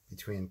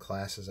between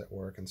classes at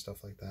work and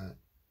stuff like that.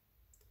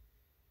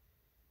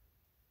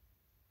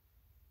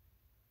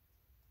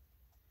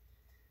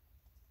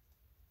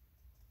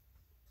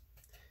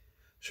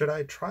 Should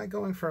I try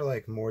going for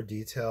like more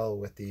detail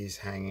with these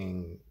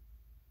hanging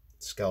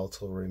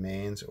skeletal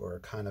remains, or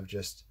kind of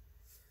just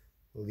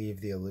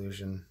leave the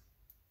illusion?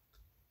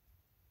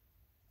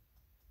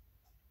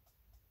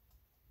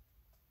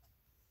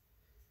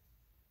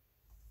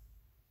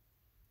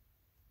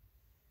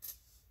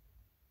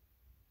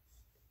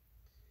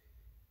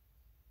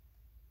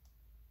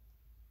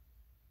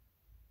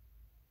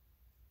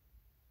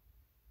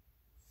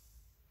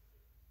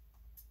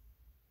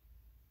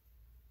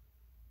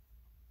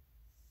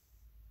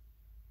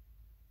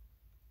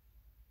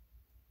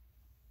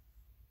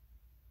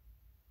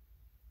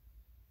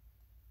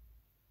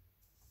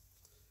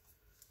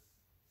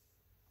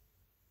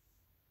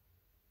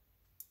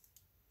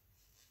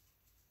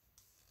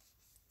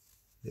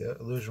 Yeah,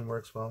 illusion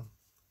works well.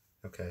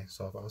 Okay,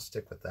 so I'll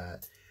stick with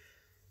that.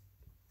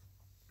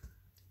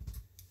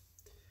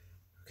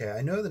 Okay,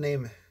 I know the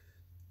name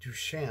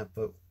Duchamp,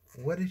 but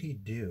what did he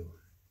do?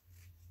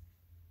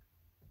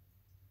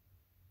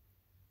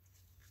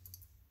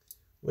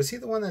 Was he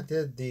the one that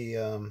did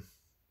the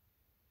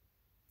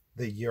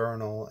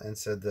urinal and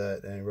said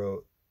that, and he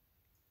wrote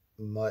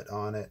mutt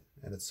on it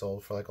and it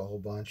sold for like a whole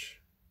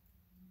bunch?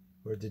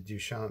 Or did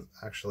Duchamp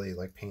actually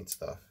like paint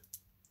stuff?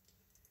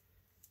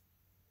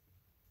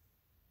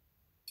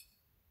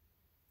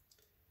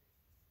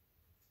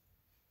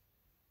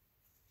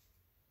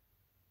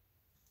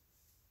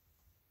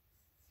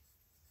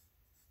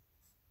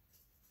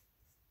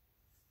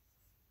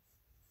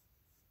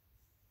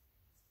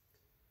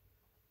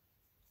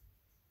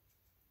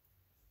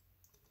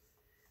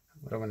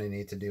 What I'm going to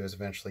need to do is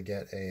eventually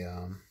get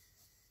a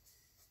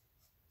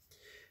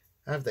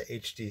I have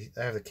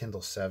the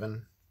Kindle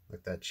 7,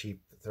 like that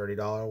cheap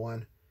 $30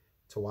 one,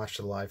 to watch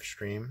the live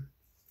stream.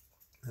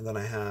 And then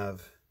I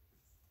have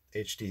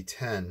HD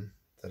 10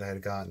 that I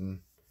had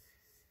gotten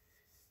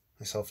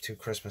myself 2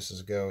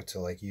 Christmases ago to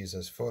like use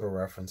as photo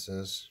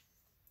references.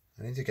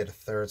 I need to get a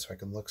third so I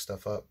can look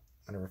stuff up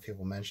whenever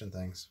people mention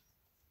things.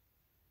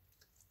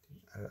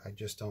 I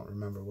just don't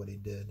remember what he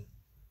did.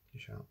 He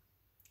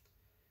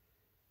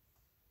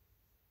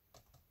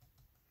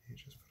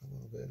just put a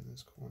little bit in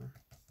this corner.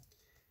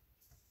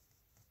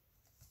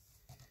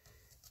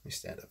 Let me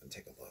stand up and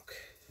take a look.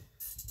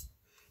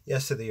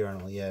 Yes, to the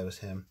urinal. Yeah, it was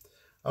him.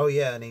 Oh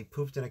yeah, and he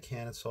pooped in a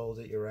can and sold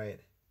it. You're right.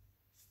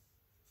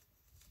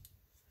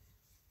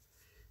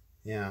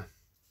 Yeah.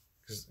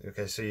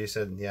 Okay, so you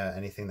said, yeah,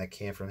 anything that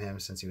came from him,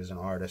 since he was an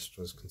artist,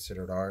 was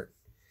considered art.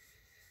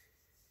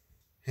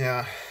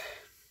 Yeah.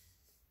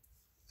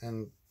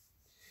 And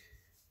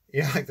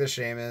yeah, like the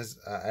shame is,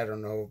 I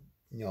don't know,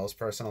 his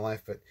personal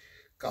life, but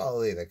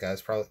golly, that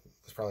guy's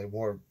probably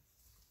more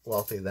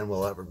wealthy than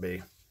we'll ever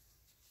be.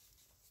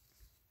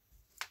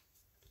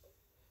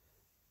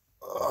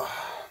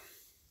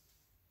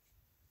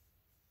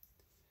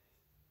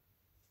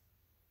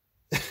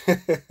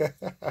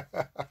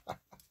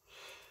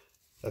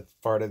 That's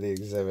part of the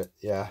exhibit,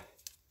 yeah.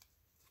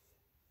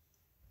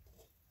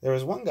 There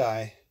was one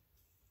guy,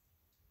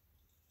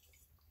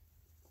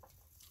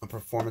 a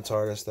performance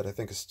artist that I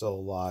think is still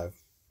alive.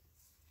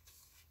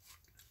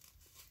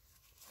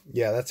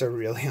 Yeah, that's a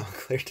really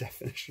unclear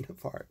definition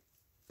of art.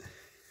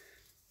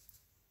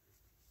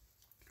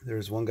 There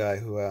was one guy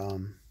who,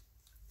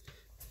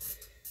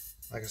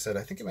 like I said,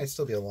 I think he might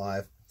still be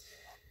alive,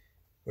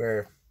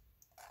 where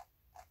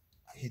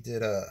he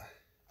did a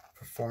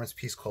performance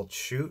piece called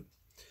Shoot,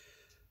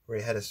 where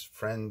he had his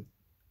friend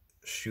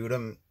shoot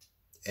him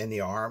in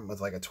the arm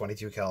with like a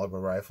 .22 caliber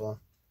rifle,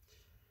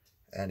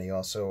 and he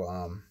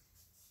also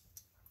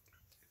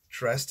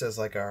dressed as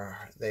like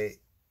they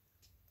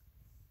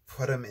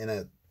put him in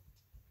a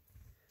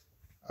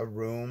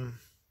room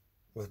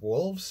with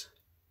wolves,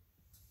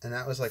 and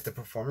that was like the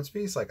performance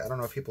piece. Like, I don't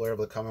know if people are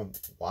able to come and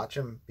watch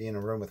him be in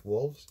a room with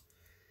wolves.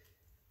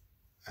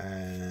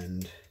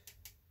 And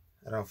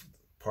I don't know if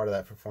part of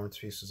that performance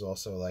piece was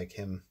also like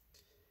him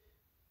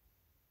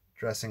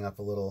dressing up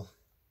a little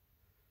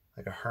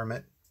like a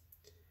hermit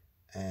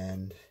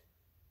and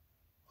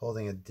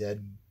holding a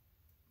dead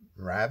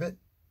rabbit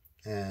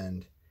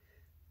and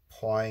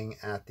pawing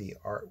at the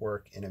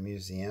artwork in a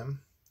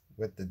museum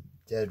with the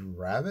dead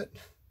rabbit.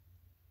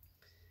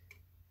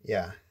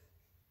 Yeah,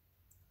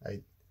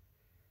 I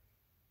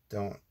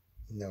don't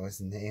know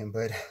his name,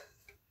 but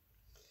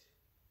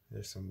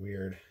there's some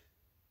weird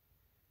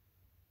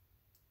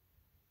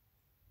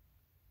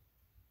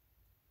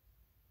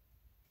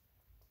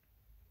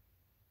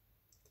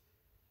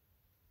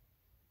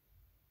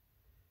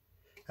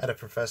I had a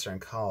professor in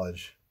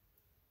college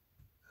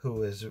who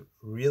was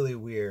really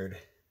weird.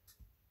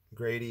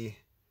 Grady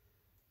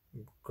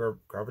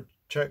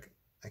Gorbachev,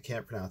 I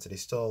can't pronounce it.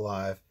 He's still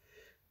alive.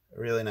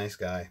 A really nice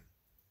guy.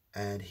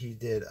 And he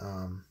did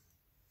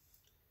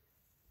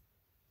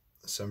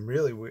some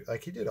really weird,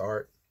 like he did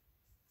art,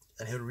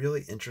 and he had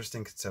really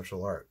interesting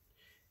conceptual art.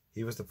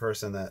 He was the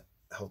person that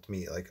helped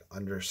me like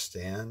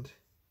understand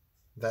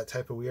that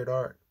type of weird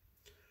art,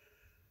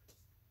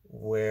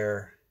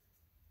 where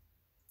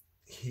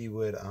he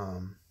would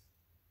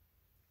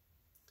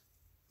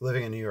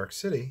living in New York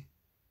City,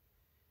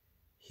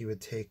 he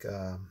would take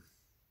a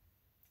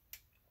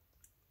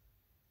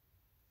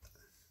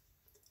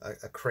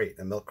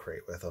milk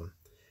crate with him,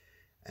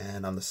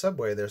 and on the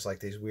subway there's like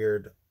these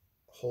weird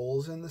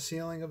holes in the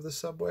ceiling of the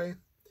subway,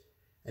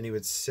 and he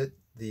would sit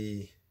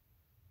it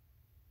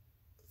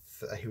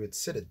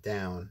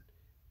down,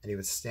 and he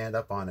would stand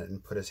up on it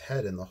and put his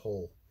head in the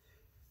hole.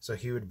 So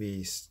he would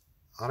be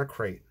on a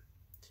crate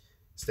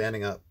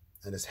standing up,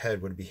 and his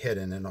head would be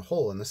hidden in a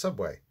hole in the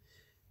subway,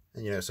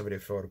 and you know, somebody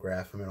would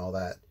photograph him and all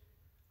that.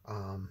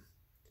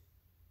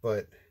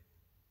 But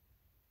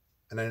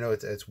and I know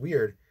it's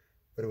weird,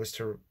 but it was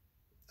to,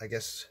 I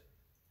guess,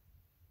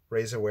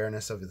 raise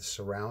awareness of the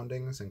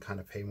surroundings and kind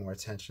of pay more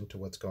attention to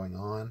what's going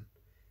on.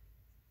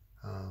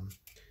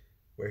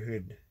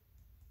 Where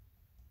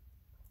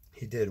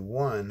he did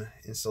one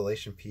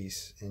installation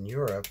piece in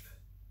Europe,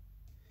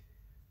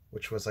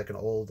 which was like an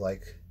old,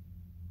 like,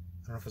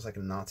 I don't know if it was like a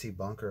Nazi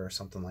bunker or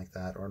something like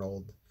that, or an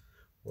old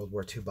World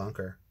War II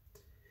bunker.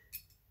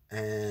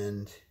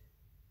 And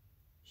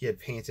he had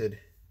painted,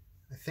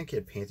 I think he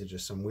had painted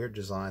just some weird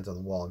designs on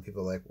the wall, and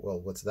people were like, well,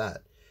 what's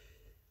that?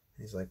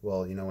 And he's like,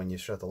 well, you know, when you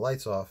shut the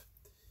lights off,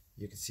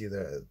 you can see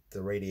the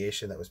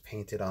radiation that was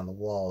painted on the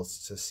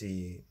walls to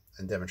see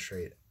and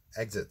demonstrate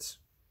exits.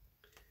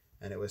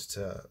 And it was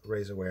to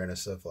raise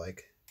awareness of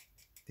like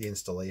the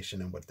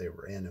installation and what they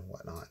were in and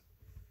whatnot.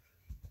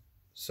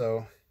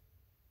 So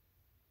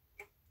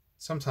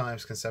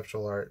sometimes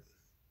conceptual art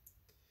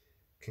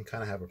can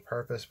kind of have a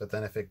purpose, but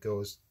then if it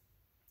goes,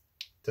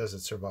 does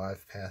it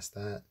survive past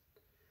that?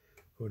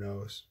 Who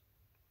knows?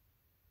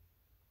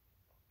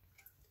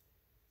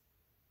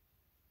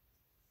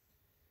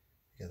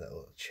 Get that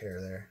little chair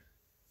there.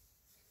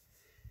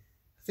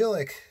 I feel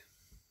like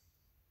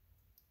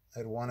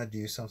I'd want to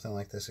do something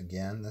like this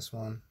again. This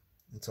one,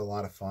 it's a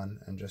lot of fun,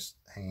 and just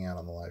hanging out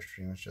on the live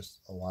stream is just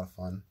a lot of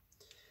fun.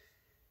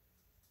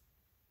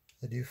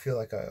 I do feel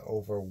like I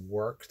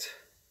overworked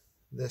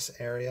this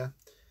area.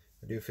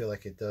 I do feel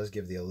like it does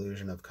give the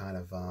illusion of kind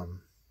of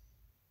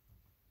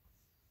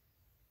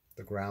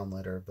the ground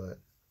litter, but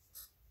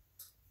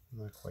I'm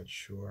not quite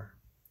sure.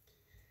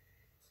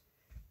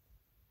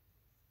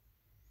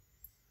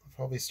 I'll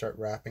probably start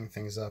wrapping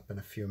things up in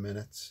a few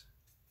minutes.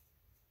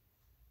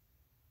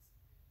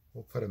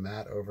 We'll put a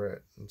mat over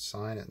it and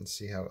sign it and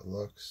see how it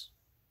looks.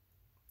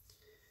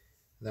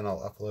 Then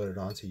I'll upload it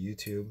onto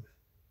YouTube.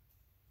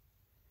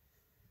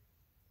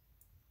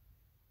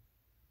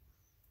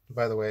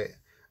 By the way,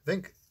 I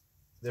think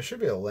there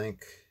should be a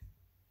link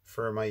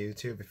for my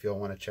YouTube if you all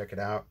want to check it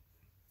out.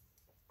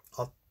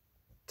 I'll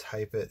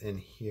type it in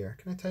here.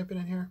 Can I type it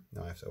in here?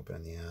 No, I have to open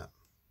in the app.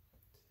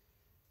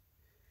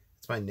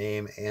 It's my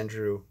name,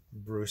 Andrew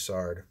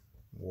Broussard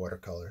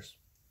Watercolors,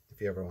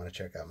 if you ever want to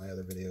check out my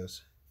other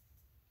videos.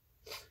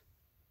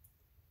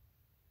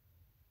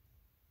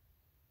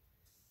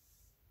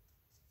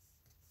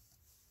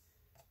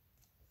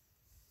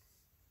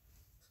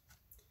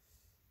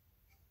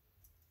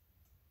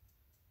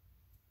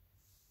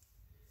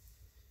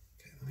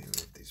 Okay, let me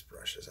move these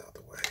brushes out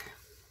the way.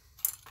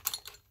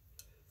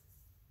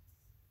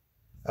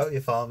 Oh,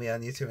 you follow me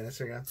on YouTube and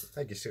Instagram?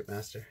 Thank you, Soup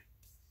Master.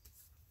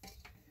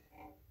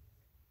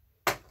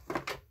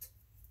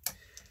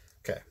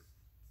 Okay,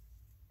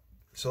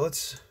 so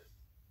let's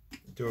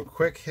do a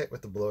quick hit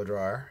with the blow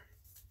dryer.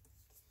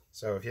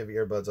 So if you have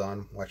earbuds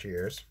on, watch your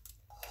ears.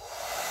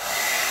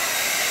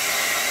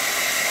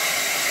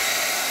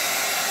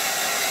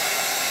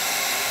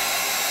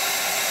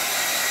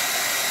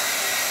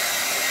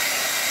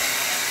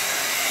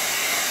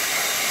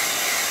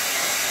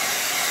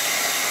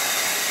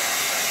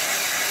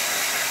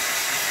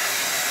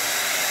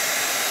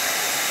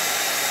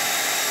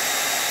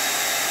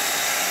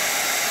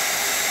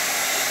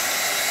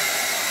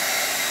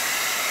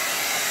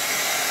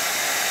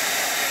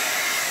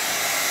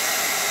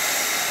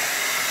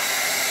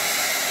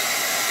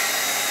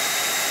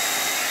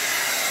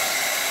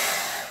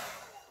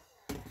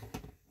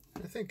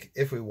 think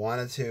if we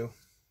wanted to,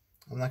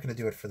 I'm not going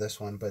to do it for this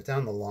one, but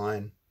down the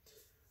line,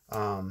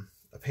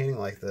 a painting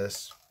like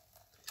this,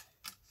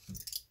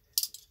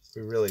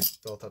 we really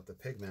built up the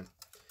pigment.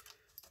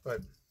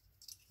 But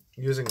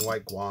using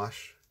white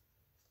gouache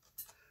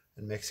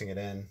and mixing it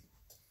in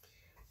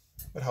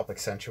would help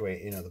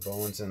accentuate, you know, the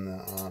bones and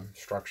the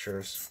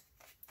structures.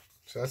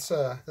 So that's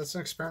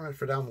an experiment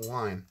for down the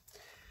line.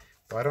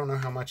 But I don't know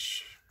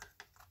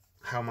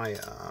how my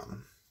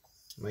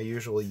my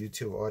usual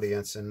YouTube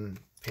audience and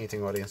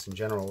painting audience in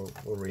general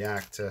will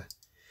react to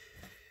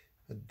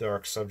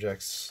dark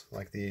subjects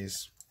like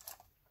these,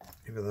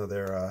 even though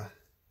they're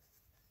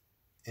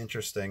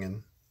interesting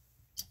and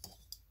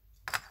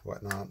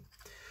whatnot.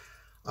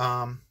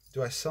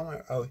 Do I sell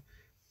my... Oh,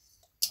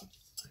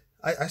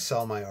 I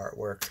sell my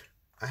artwork.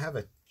 I have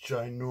a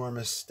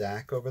ginormous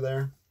stack over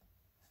there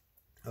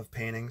of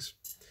paintings.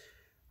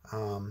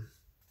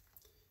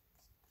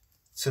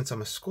 Since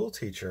I'm a school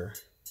teacher,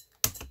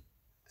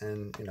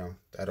 and, you know,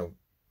 I don't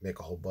make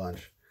a whole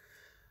bunch.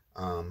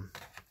 I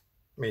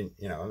mean,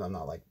 you know, I'm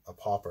not like a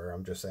pauper.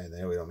 I'm just saying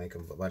that we don't make a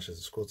bunch as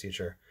a school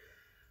teacher.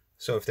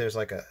 So if there's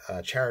like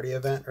a charity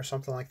event or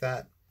something like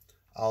that,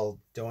 I'll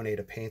donate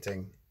a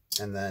painting,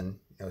 and then,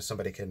 you know,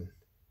 somebody can,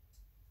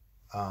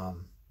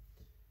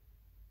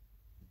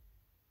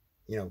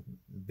 you know,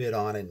 bid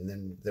on it and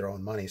then their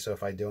own money. So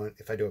if I do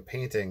a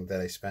painting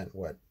that I spent,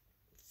 what,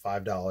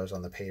 $5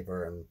 on the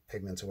paper and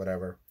pigments or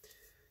whatever,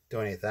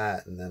 donate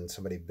that, and then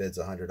somebody bids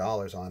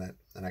 $100 on it,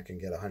 and I can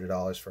get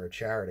 $100 for a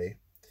charity.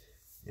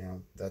 You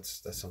know,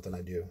 that's something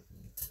I do.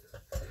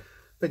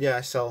 But yeah,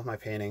 I sell my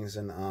paintings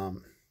and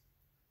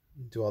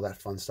do all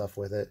that fun stuff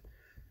with it.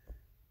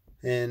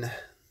 In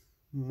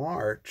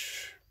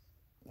March,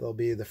 there'll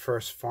be the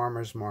first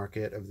farmers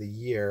market of the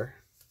year,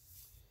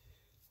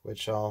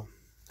 which I'll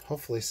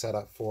hopefully set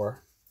up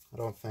for. I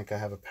don't think I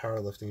have a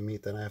powerlifting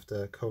meet that I have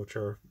to coach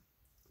or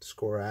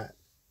score at.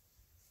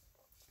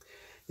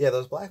 Yeah,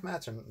 those black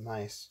mats are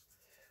nice.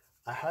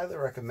 I highly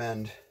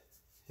recommend,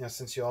 you know,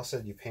 since you all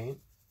said you paint,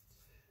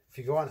 if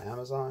you go on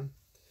Amazon,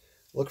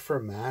 look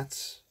for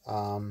mats,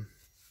 front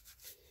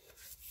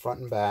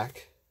and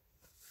back.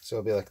 So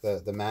it'll be like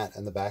the mat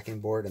and the backing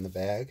board in the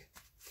bag.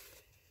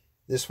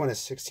 This one is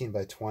 16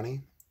 by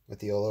 20 with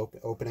the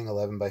opening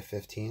 11 by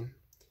 15.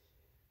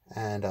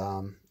 And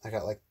I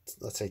got, like,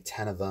 let's say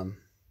 10 of them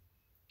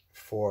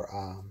for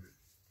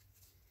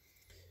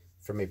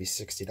maybe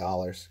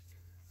 $60,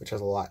 which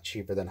is a lot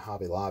cheaper than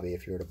Hobby Lobby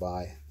if you were to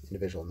buy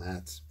individual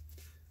mats.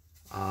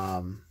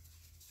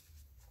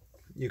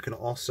 You can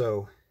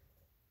also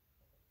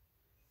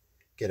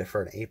get it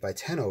for an 8 by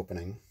 10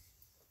 opening.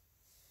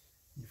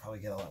 You probably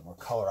get a lot more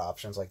color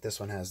options. Like this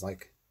one has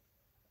like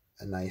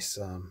a nice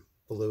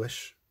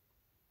bluish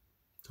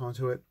tone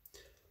to it.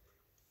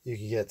 You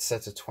can get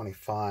sets of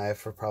 25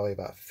 for probably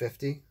about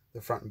 50,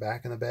 the front and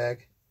back in the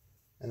bag.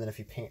 And then if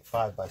you paint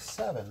 5 by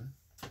 7,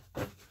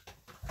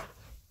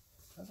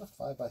 there's a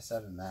 5 by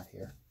 7 mat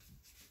here.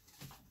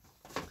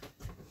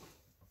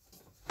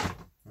 I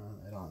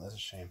don't know, that's a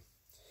shame.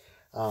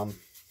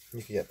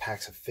 You can get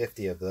packs of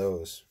 50 of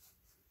those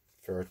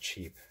for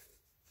cheap.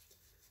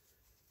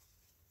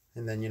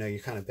 And then, you know, you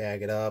kind of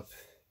bag it up,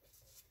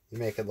 you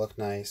make it look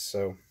nice.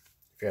 So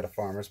if you're at a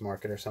farmer's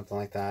market or something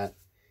like that,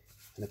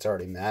 and it's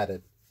already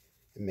matted,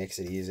 it makes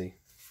it easy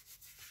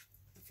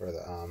for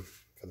the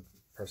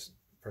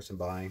person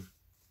buying.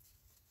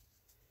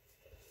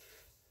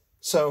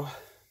 So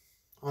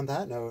on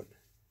that note,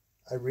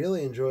 I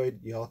really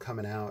enjoyed y'all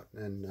coming out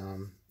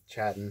and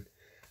chatting.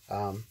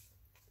 I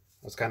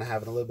was kind of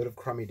having a little bit of a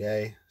crummy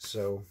day,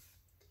 so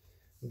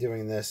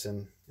doing this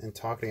and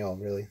talking to y'all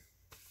really,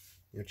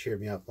 you know, cheered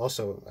me up.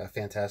 Also, a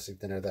fantastic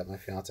dinner that my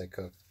fiance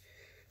cooked.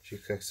 She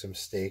cooked some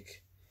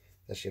steak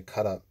that she had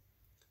cut up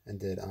and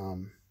did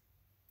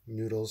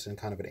noodles in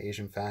kind of an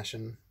Asian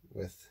fashion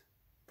with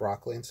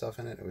broccoli and stuff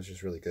in it. It was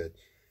just really good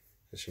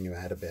because she knew I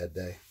had a bad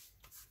day.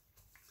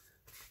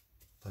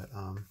 But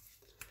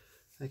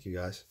thank you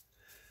guys.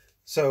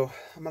 So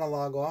I'm gonna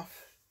log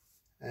off,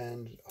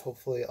 and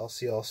hopefully I'll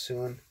see y'all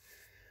soon.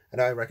 I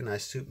know I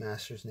recognize Soup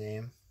Master's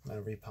name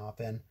whenever you pop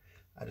in.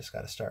 I just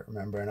got to start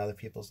remembering other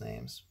people's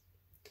names.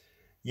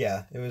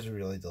 Yeah, it was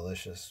really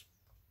delicious.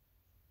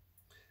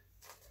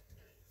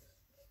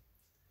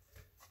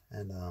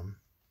 And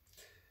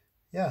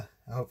yeah,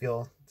 I hope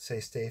you'll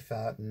stay safe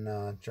out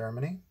in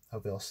Germany. I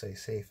hope you'll stay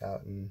safe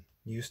out in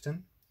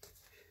Houston.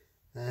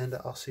 And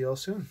I'll see y'all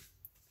soon.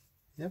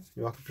 Yep,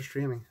 you're welcome for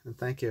streaming. And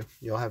thank you.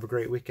 You all have a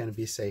great weekend and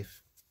be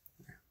safe.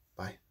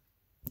 Bye.